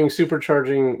they're doing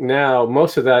supercharging now,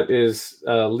 most of that is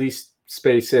leased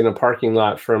space in a parking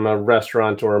lot from a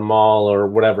restaurant or a mall or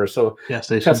whatever. So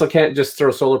Tesla can't just throw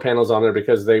solar panels on there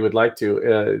because they would like to.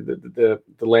 The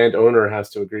landowner has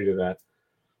to agree to that.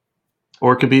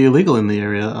 Or it could be illegal in the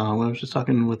area. I was just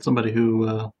talking with somebody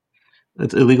who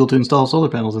it's illegal to install solar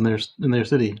panels in their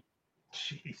city.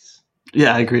 Jeez.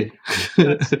 Yeah, I agree.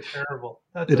 That's terrible.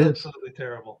 That's absolutely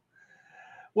terrible.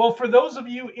 Well, for those of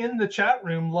you in the chat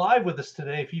room live with us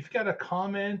today, if you've got a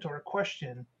comment or a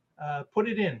question, put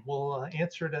it in. We'll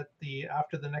answer it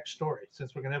after the next story,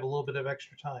 since we're going to have a little bit of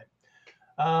extra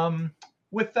time.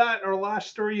 With that, our last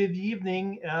story of the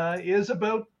evening is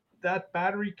about that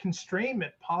battery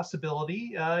constrainment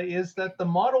possibility. Is that the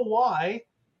Model Y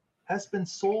has been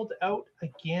sold out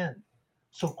again.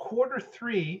 So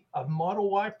Q3 of Model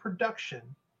Y production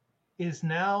is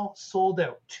now sold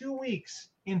out 2 weeks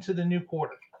into the new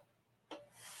quarter.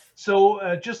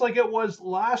 So just like it was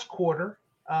last quarter,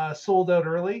 sold out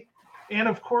early. And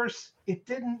of course, it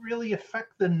didn't really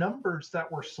affect the numbers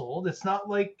that were sold. It's not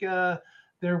like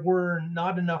there were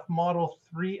not enough Model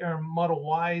 3 or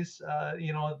Model Ys.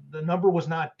 The number was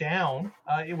not down.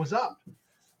 It was up.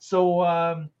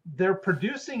 So they're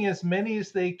producing as many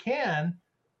as they can,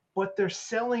 but they're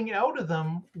selling out of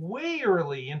them way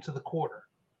early into the quarter.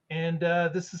 And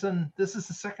this is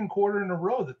the second quarter in a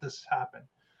row that this happened.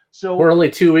 So we're only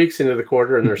 2 weeks into the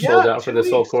quarter, and they're sold out for this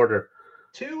whole quarter.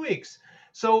 2 weeks.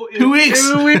 So 2 weeks.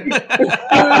 2 weeks.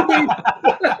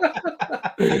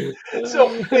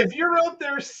 So if you're out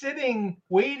there sitting,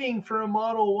 waiting for a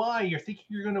Model Y, you're thinking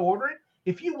you're going to order it.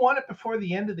 If you want it before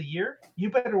the end of the year, you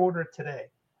better order it today,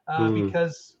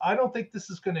 because I don't think this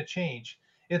is going to change.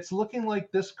 It's looking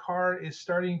like this car is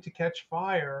starting to catch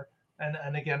fire.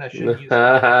 And again, I shouldn't use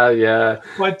it. Yeah.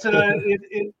 But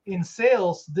in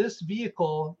sales, this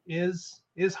vehicle is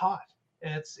hot.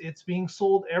 It's being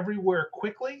sold everywhere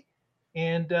quickly.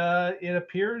 And it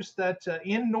appears that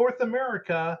in North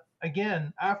America,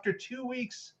 again, after 2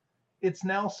 weeks, it's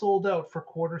now sold out for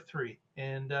Q3.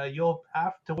 And you'll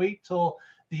have to wait till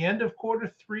the end of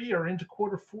Q3 or into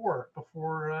Q4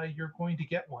 before you're going to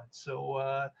get one.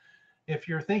 So if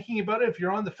you're thinking about it, if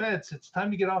you're on the fence, it's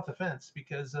time to get off the fence,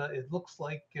 because it looks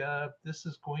like this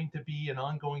is going to be an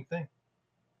ongoing thing.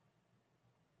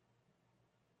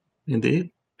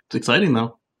 Indeed. It's exciting,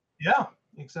 though. Yeah,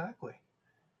 exactly.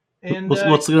 And what's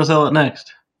going to sell it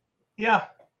next? Yeah.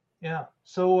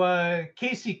 So,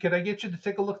 Casey, could I get you to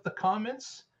take a look at the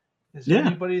comments? Is there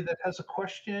anybody that has a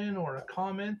question or a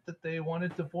comment that they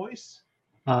wanted to voice?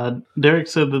 Derek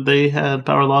said that they had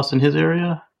power loss in his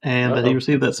area, and that he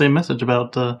received that same message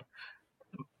about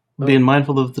being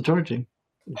mindful of the charging.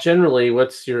 Generally,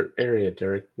 what's your area,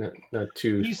 Derek? Not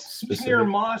too specific. He's near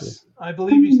Moss. I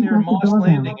believe he's near Moss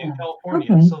Landing in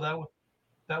California. Okay. So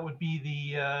that would be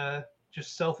the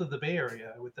just south of the Bay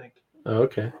Area, I would think. Oh,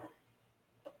 okay.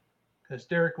 Because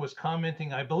Derek was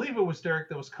commenting, I believe it was Derek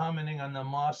that was commenting on the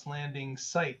Moss Landing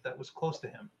site that was close to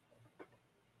him.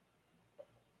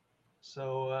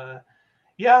 So,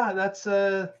 that's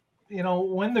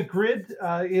when the grid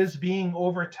is being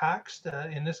overtaxed,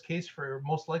 in this case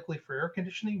most likely for air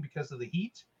conditioning because of the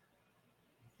heat,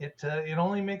 it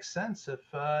only makes sense if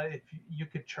you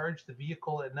could charge the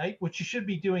vehicle at night, which you should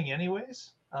be doing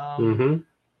anyways.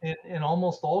 In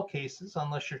almost all cases,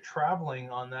 unless you're traveling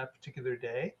on that particular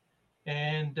day,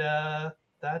 and that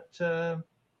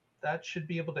should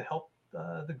be able to help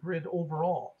the grid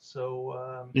overall.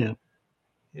 So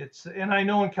and I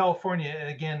know in California,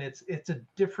 again, it's a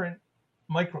different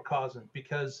microcosm,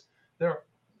 because there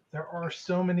are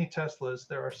so many Teslas,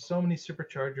 there are so many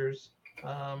superchargers,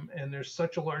 and there's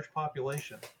such a large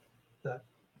population that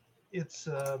it's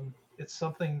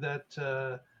something that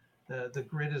the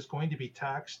grid is going to be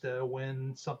taxed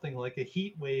when something like a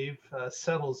heat wave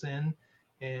settles in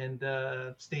and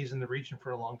stays in the region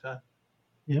for a long time.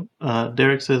 Yep.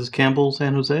 Derek says Campbell,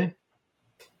 San Jose.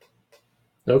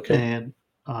 Okay. And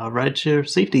Rideshare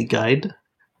Safety Guide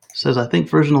says, I think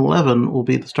version 11 will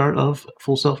be the start of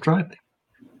full self-driving.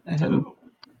 And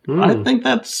I think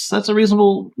that's a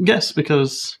reasonable guess,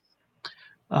 because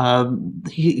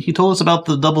he told us about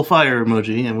the double fire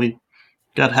emoji, and we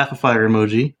got half a fire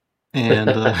emoji, and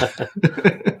half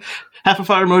a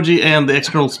fire emoji and the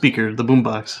external speaker, the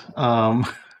boombox.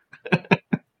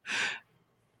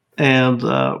 And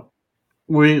I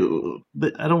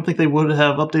don't think they would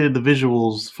have updated the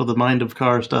visuals for the Mind of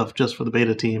Car stuff just for the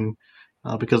beta team,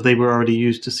 because they were already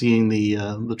used to seeing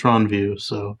the Tron view.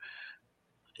 So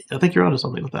I think you're onto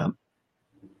something with that.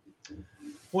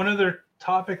 One other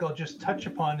topic I'll just touch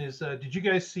upon is, did you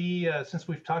guys see, since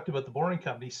we've talked about the Boring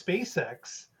Company,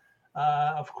 SpaceX,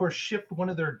 of course, shipped one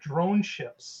of their drone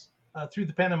ships through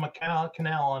the Panama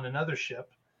Canal on another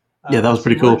ship. That was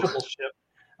pretty cool. Ship,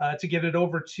 to get it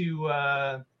over to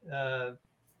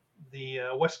the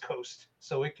West Coast,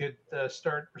 so it could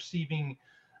start receiving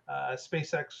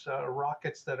SpaceX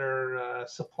rockets that are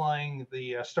supplying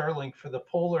the Starlink for the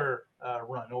polar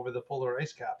run over the polar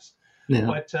ice caps. Yeah.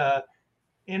 But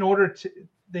in order to,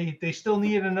 they still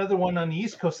needed another one on the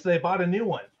East Coast, so they bought a new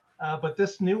one. But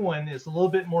this new one is a little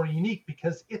bit more unique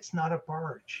because it's not a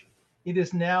barge. It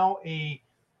is now a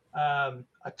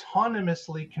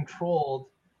autonomously controlled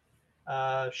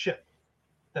ship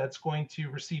that's going to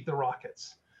receive the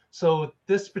rockets. So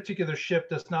this particular ship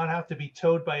does not have to be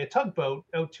towed by a tugboat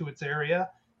out to its area.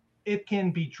 It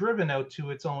can be driven out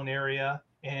to its own area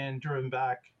and driven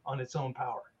back on its own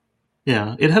power.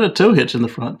 Yeah, it had a tow hitch in the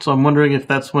front, so I'm wondering if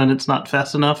that's when it's not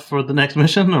fast enough for the next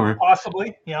mission, or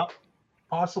possibly, yeah,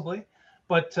 possibly.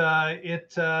 But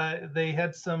they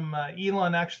had some.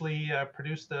 Elon actually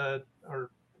produced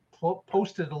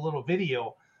posted a little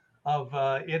video of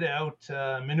it out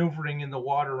maneuvering in the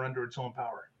water under its own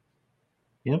power.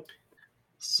 Yep.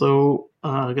 So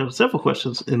I got several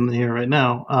questions in here right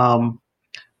now.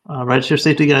 Rideshare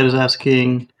Safety Guide is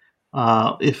asking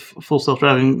if Full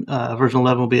Self-Driving version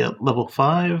 11 will be at level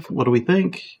 5. What do we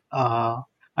think? I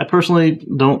personally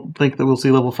don't think that we'll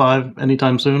see level 5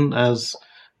 anytime soon. As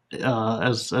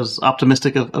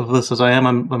optimistic of this as I am,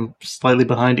 I'm slightly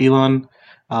behind Elon.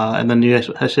 And then you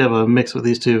actually have a mix with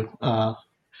these two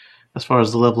as far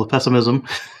as the level of pessimism.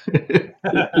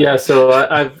 Yeah, so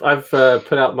I've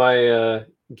put out my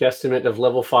guesstimate of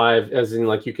level 5, as in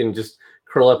like you can just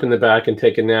curl up in the back and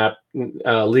take a nap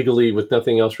legally with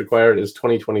nothing else required, is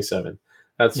 2027.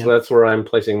 That's where I'm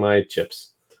placing my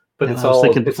chips. But it's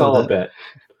all a bet.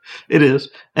 It is.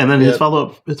 And then his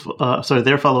follow-up,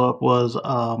 their follow-up was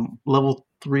level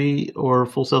 3 or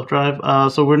full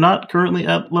self-drive. So we're not currently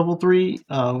at level 3.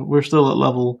 We're still at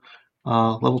level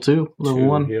 2, level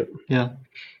 1. Yep. Yeah.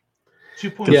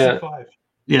 2.25.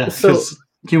 Yeah, because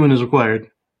human is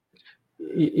required.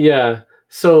 Yeah.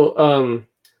 So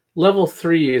level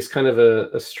 3 is kind of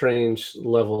a strange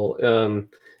level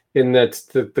in that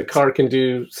the car can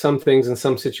do some things in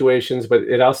some situations, but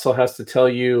it also has to tell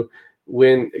you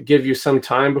give you some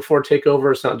time before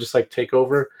takeover. It's not just like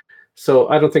takeover. So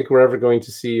I don't think we're ever going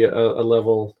to see a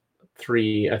level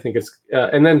 3. I think it's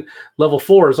and then level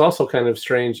 4 is also kind of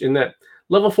strange in that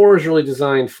level 4 is really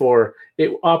designed for,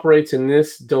 it operates in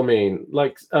this domain.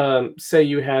 Like say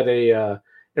you had a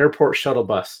airport shuttle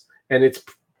bus and it's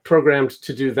programmed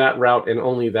to do that route and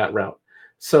only that route.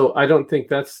 So I don't think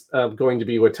that's going to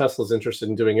be what Tesla's interested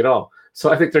in doing at all.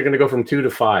 So I think they're going to go from 2 to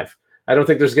 5. I don't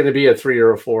think there's going to be a 3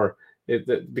 or a 4.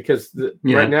 Because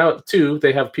right now at 2,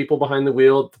 they have people behind the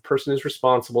wheel. The person is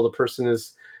responsible. The person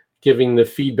is giving the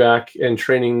feedback and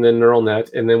training the neural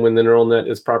net. And then when the neural net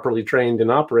is properly trained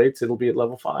and operates, it'll be at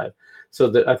level 5.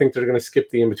 So I think they're going to skip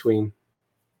the in-between.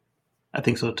 I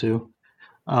think so too.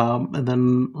 And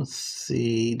then let's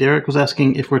see. Derek was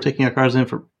asking if we're taking our cars in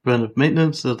for preventive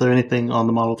maintenance. Is there anything on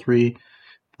the Model 3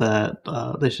 that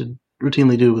they should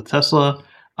routinely do with Tesla?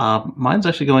 Mine's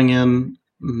actually going in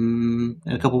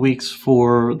a couple of weeks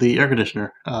for the air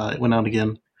conditioner. It went out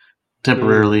again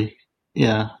temporarily.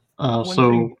 Yeah.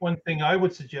 One thing I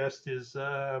would suggest is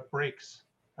brakes.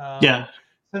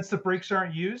 Since the brakes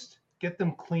aren't used, get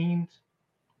them cleaned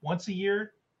once a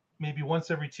year, maybe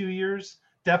once every 2 years,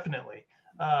 definitely.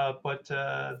 But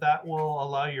that will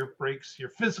allow your brakes, your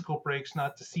physical brakes,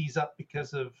 not to seize up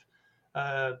because of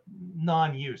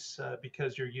non-use,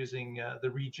 because you're using the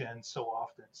regen so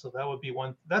often. So that would be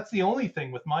one. That's the only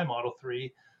thing with my Model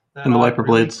 3 that and the wiper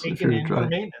blades if you're for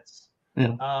maintenance.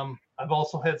 Yeah. I've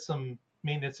also had some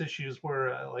maintenance issues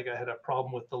where like I had a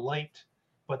problem with the light,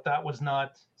 but that was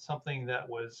not something that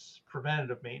was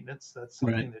preventative maintenance. That's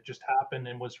something that just happened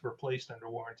and was replaced under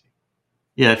warranty.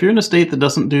 Yeah, if you're in a state that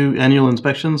doesn't do annual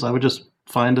inspections, I would just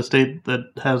find a state that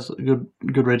has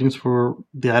good ratings for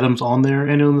the items on their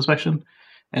annual inspection,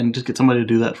 and just get somebody to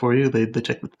do that for you. They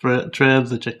check the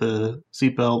treads, they check the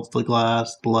seat belts, the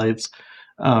glass, the lights.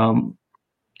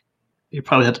 You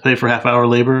probably have to pay for half-hour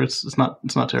labor. It's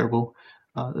not terrible,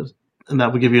 and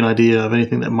that would give you an idea of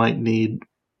anything that might need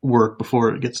work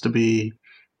before it gets to be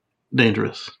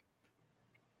dangerous.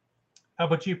 How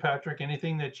about you, Patrick?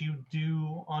 Anything that you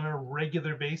do on a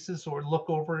regular basis or look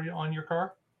over on your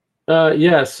car?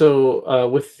 Yeah, so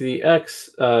with the X,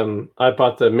 I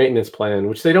bought the maintenance plan,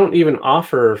 which they don't even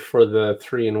offer for the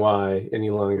 3 and Y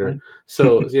any longer. Right.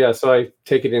 So so I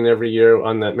take it in every year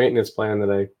on that maintenance plan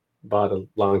that I bought a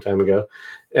long time ago,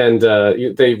 and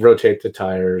they rotate the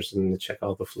tires and check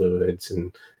all the fluids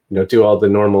and do all the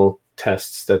normal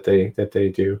tests that they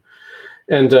do,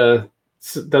 and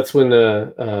so that's when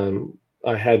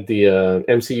I had the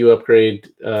MCU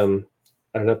upgrade.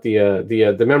 Or not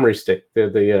the memory stick,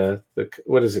 the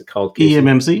what is it called? Casey?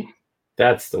 eMMC.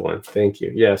 That's the one. Thank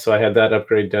you. Yeah, so I had that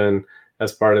upgrade done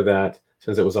as part of that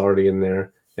since it was already in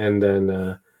there, and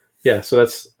then so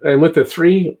that's, and with the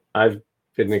 3, I've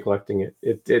been neglecting it.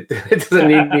 It doesn't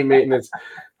need any maintenance.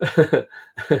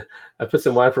 I put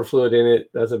some wiper fluid in it.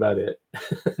 That's about it.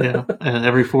 Yeah, and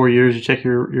every 4 years you check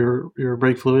your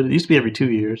brake fluid. It used to be every 2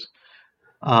 years.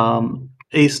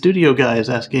 A studio guy is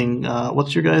asking,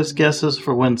 what's your guys' guesses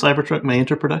for when Cybertruck may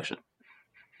enter production?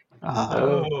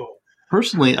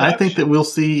 Personally, I think that we'll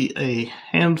see a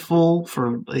handful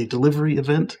for a delivery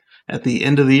event at the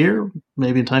end of the year,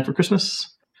 maybe in time for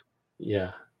Christmas.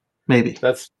 Yeah. Maybe.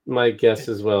 That's my guess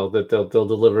as well, that they'll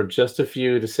deliver just a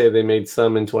few to say they made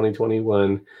some in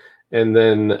 2021. And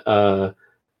then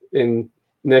in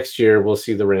next year, we'll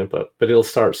see the ramp up, but it'll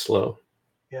start slow.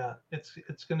 Yeah,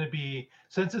 it's going to be,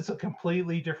 since it's a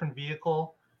completely different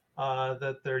vehicle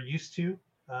that they're used to,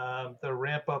 the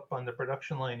ramp up on the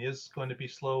production line is going to be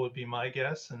slow, would be my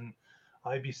guess. And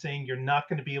I'd be saying you're not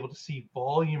going to be able to see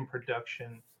volume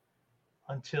production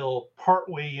until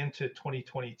partway into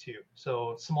 2022.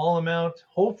 So small amount,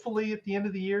 hopefully at the end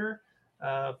of the year,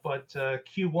 but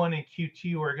Q1 and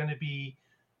Q2 are going to be,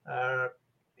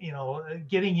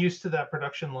 getting used to that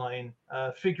production line,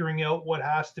 figuring out what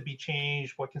has to be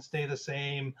changed, what can stay the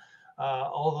same.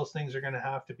 All those things are going to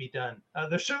have to be done.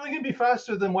 They're certainly going to be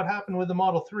faster than what happened with the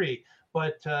Model 3,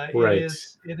 but right.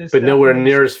 it is but nowhere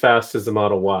near as fast as the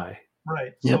Model Y.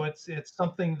 Right. Yep. So it's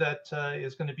something that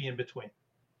is going to be in between.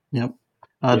 Yep.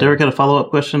 Derek had a follow-up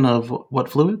question of what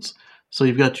fluids. So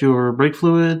you've got your brake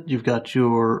fluid, you've got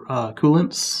your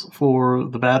coolants for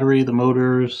the battery, the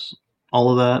motors, all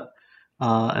of that.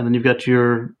 And then you've got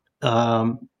your,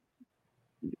 not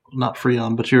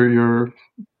Freon, but your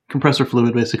compressor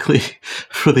fluid, basically,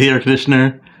 for the air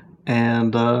conditioner.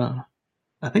 And I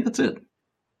think that's it.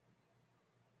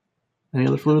 Any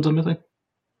other fluids I'm missing?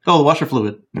 Oh, the washer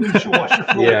fluid. Washer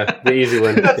fluid. Yeah, the easy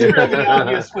one. That's really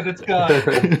obvious, but it's gone.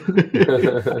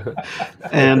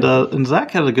 And Zach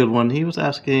had a good one. He was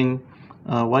asking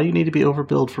why you need to be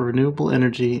overbilled for renewable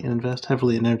energy and invest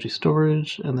heavily in energy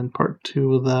storage. And then part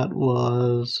 2 of that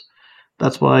was,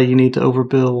 that's why you need to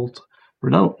overbuild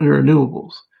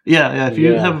renewables. Yeah. If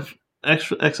you have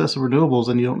excess of renewables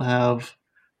and you don't have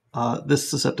this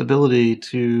susceptibility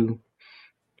to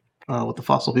what the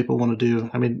fossil people want to do,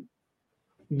 I mean,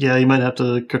 yeah, you might have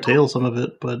to curtail some of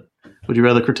it, but would you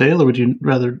rather curtail or would you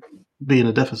rather be in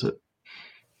a deficit?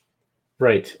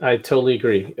 Right. I totally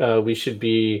agree. We should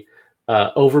be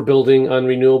overbuilding on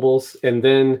renewables, and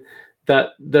then that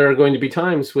there are going to be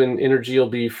times when energy will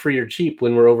be free or cheap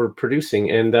when we're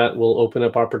overproducing, and that will open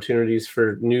up opportunities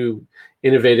for new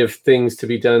innovative things to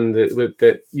be done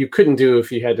that you couldn't do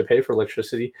if you had to pay for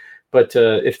electricity. But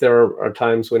if there are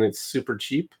times when it's super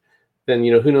cheap, then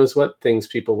who knows what things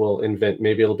people will invent.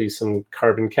 Maybe it'll be some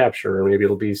carbon capture, or maybe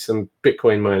it'll be some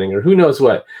Bitcoin mining, or who knows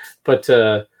what. But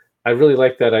I really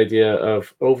like that idea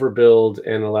of overbuild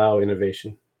and allow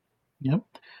innovation. Yep.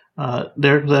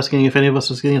 Derek was asking if any of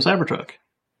us is getting a Cybertruck.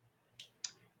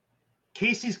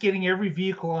 Casey's getting every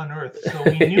vehicle on Earth, so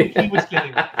we knew he was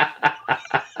getting it.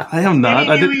 I am not.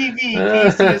 I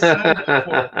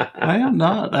am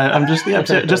not. I'm just the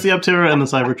Aptera and the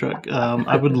Cybertruck.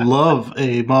 I would love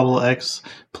a Model X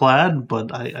Plaid,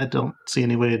 but I don't see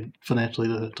any way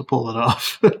financially to pull it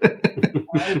off.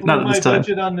 I blew my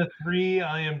budget on the 3.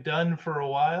 I am done for a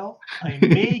while. I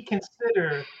may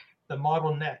consider the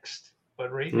Model Next,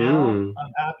 but right now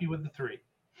I'm happy with the 3.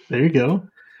 There you go.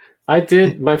 I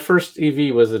did. My first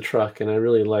EV was a truck, and I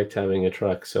really liked having a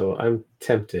truck, so I'm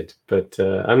tempted, but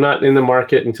I'm not in the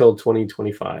market until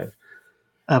 2025.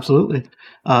 Absolutely.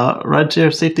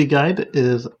 Rideshare Safety Guide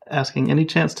is asking, any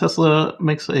chance Tesla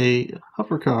makes a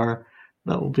hover car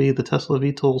that will be the Tesla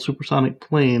VTOL supersonic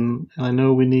plane? And I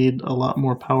know we need a lot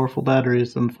more powerful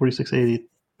batteries than the 4680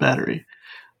 battery.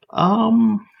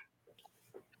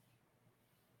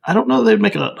 I don't know they'd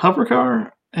make a hover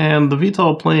car. And the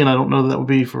VTOL plane, I don't know that would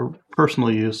be for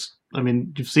personal use. I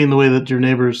mean, you've seen the way that your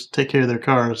neighbors take care of their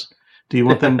cars. Do you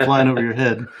want them flying over your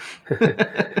head?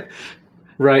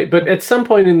 Right. But at some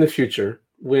point in the future,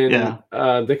 when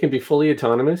they can be fully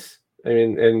autonomous, I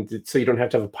mean, and so you don't have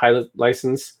to have a pilot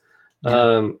license,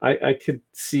 I could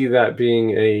see that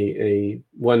being a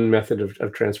one method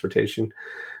of transportation.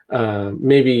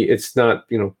 Maybe it's not,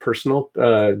 personal,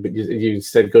 but you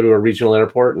said go to a regional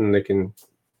airport and they can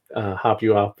hop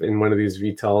you up in one of these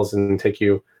VTOLs and take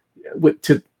you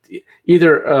to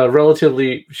either a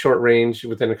relatively short range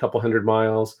within a couple 100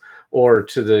 miles, or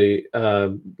to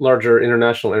the larger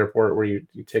international airport where you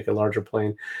take a larger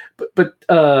plane. But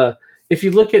if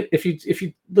you look at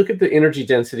the energy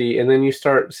density, and then you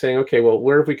start saying, okay, well,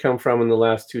 where have we come from in the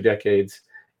last 2 decades?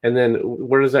 And then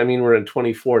where does that mean we're in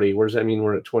 2040? Where does that mean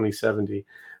we're at 2070?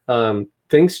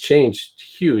 Things change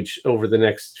huge over the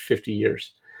next 50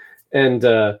 years. And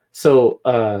so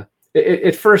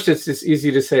at first it's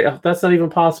easy to say, oh, that's not even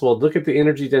possible. Look at the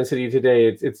energy density today.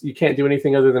 It's you can't do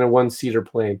anything other than a 1-seater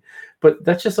plane. But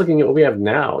that's just looking at what we have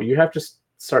now. You have to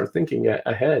start thinking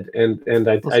ahead. And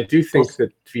I do think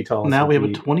that VTOL. Now we have a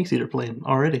 20-seater plane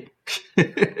already.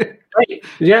 Right.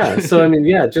 Yeah. So I mean,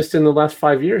 yeah, just in the last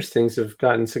 5 years, things have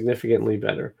gotten significantly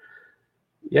better.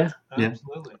 Yeah.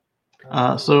 Absolutely.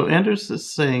 So Anders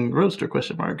is saying Roadster ?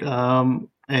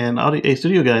 And A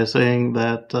Studio guy is saying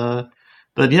that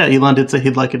yeah, Elon did say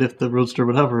he'd like it if the Roadster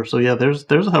would hover. So yeah, there's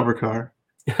a hover car.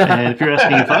 And if you're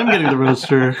asking if I'm getting the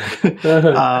Roadster,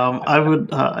 I would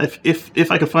if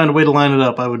I could find a way to line it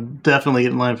up, I would definitely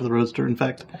get in line for the Roadster. In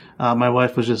fact, my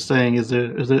wife was just saying,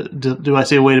 do I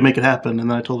see a way to make it happen?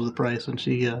 And then I told her the price, and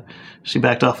she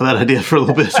backed off of that idea for a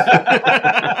little bit.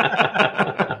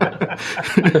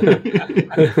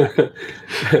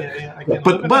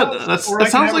 But that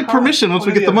sounds like permission once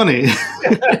we get the money.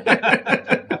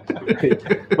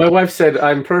 My wife said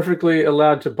I'm perfectly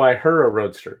allowed to buy her a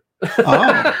Roadster.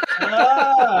 Oh.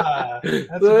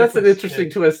 That's an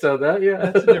interesting twist on that. Yeah,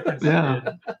 that's a difference. Yeah,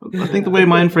 I think the way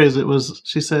mine phrased it was,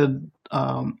 she said,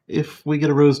 if we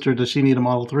get a Roadster, does she need a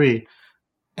Model 3?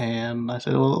 And I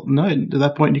said, well, no, at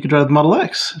that point you could drive the Model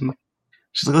X. And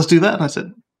she's like, let's do that. And I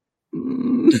said,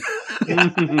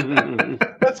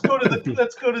 let's go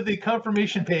to the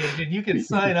confirmation page, and you can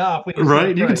sign off.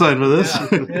 Right, you can sign for this.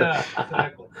 Yeah,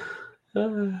 exactly.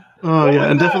 And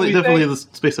definitely the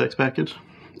SpaceX package.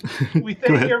 We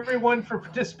thank everyone for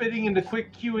participating in the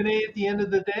quick Q&A at the end of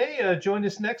the day. Join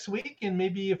us next week, and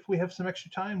maybe if we have some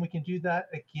extra time, we can do that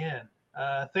again.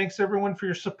 Thanks everyone for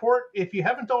your support. If you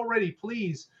haven't already,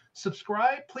 please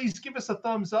subscribe. Please give us a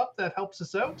thumbs up. That helps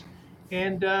us out.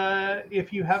 And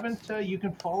if you haven't, you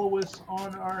can follow us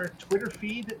on our Twitter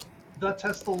feed, The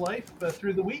Tesla Life,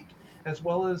 through the week, as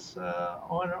well as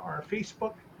on our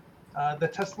Facebook, The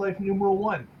Tesla Life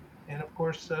 #1. And of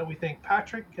course, we thank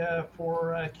Patrick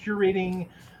for curating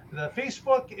the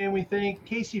Facebook, and we thank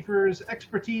Casey for his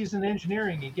expertise in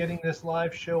engineering and getting this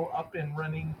live show up and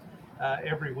running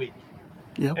every week.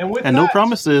 Yep. And no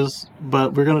promises,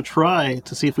 but we're going to try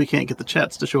to see if we can't get the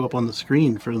chats to show up on the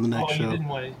screen for the next show.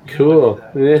 Cool.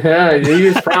 Yeah,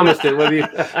 you just promised it. What do you?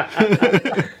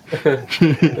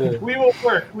 We will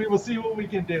work. We will see what we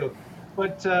can do.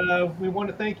 But we want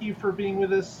to thank you for being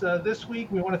with us this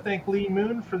week. We want to thank Lee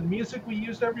Moon for the music we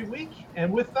used every week.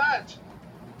 And with that,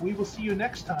 we will see you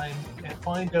next time and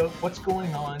find out what's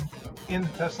going on in the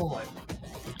Tesla life.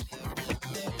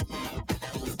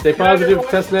 Stay positive,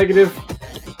 test negative.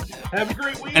 Have a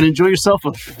great week. And enjoy yourself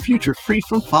a future free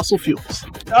from fossil fuels.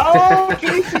 Oh,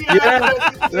 Casey! Yeah,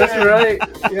 that's right.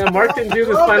 Yeah, Mark didn't do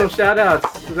the final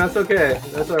shout-outs. That's okay.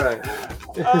 That's all right.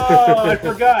 Oh, I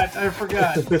forgot.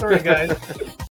 Sorry, guys.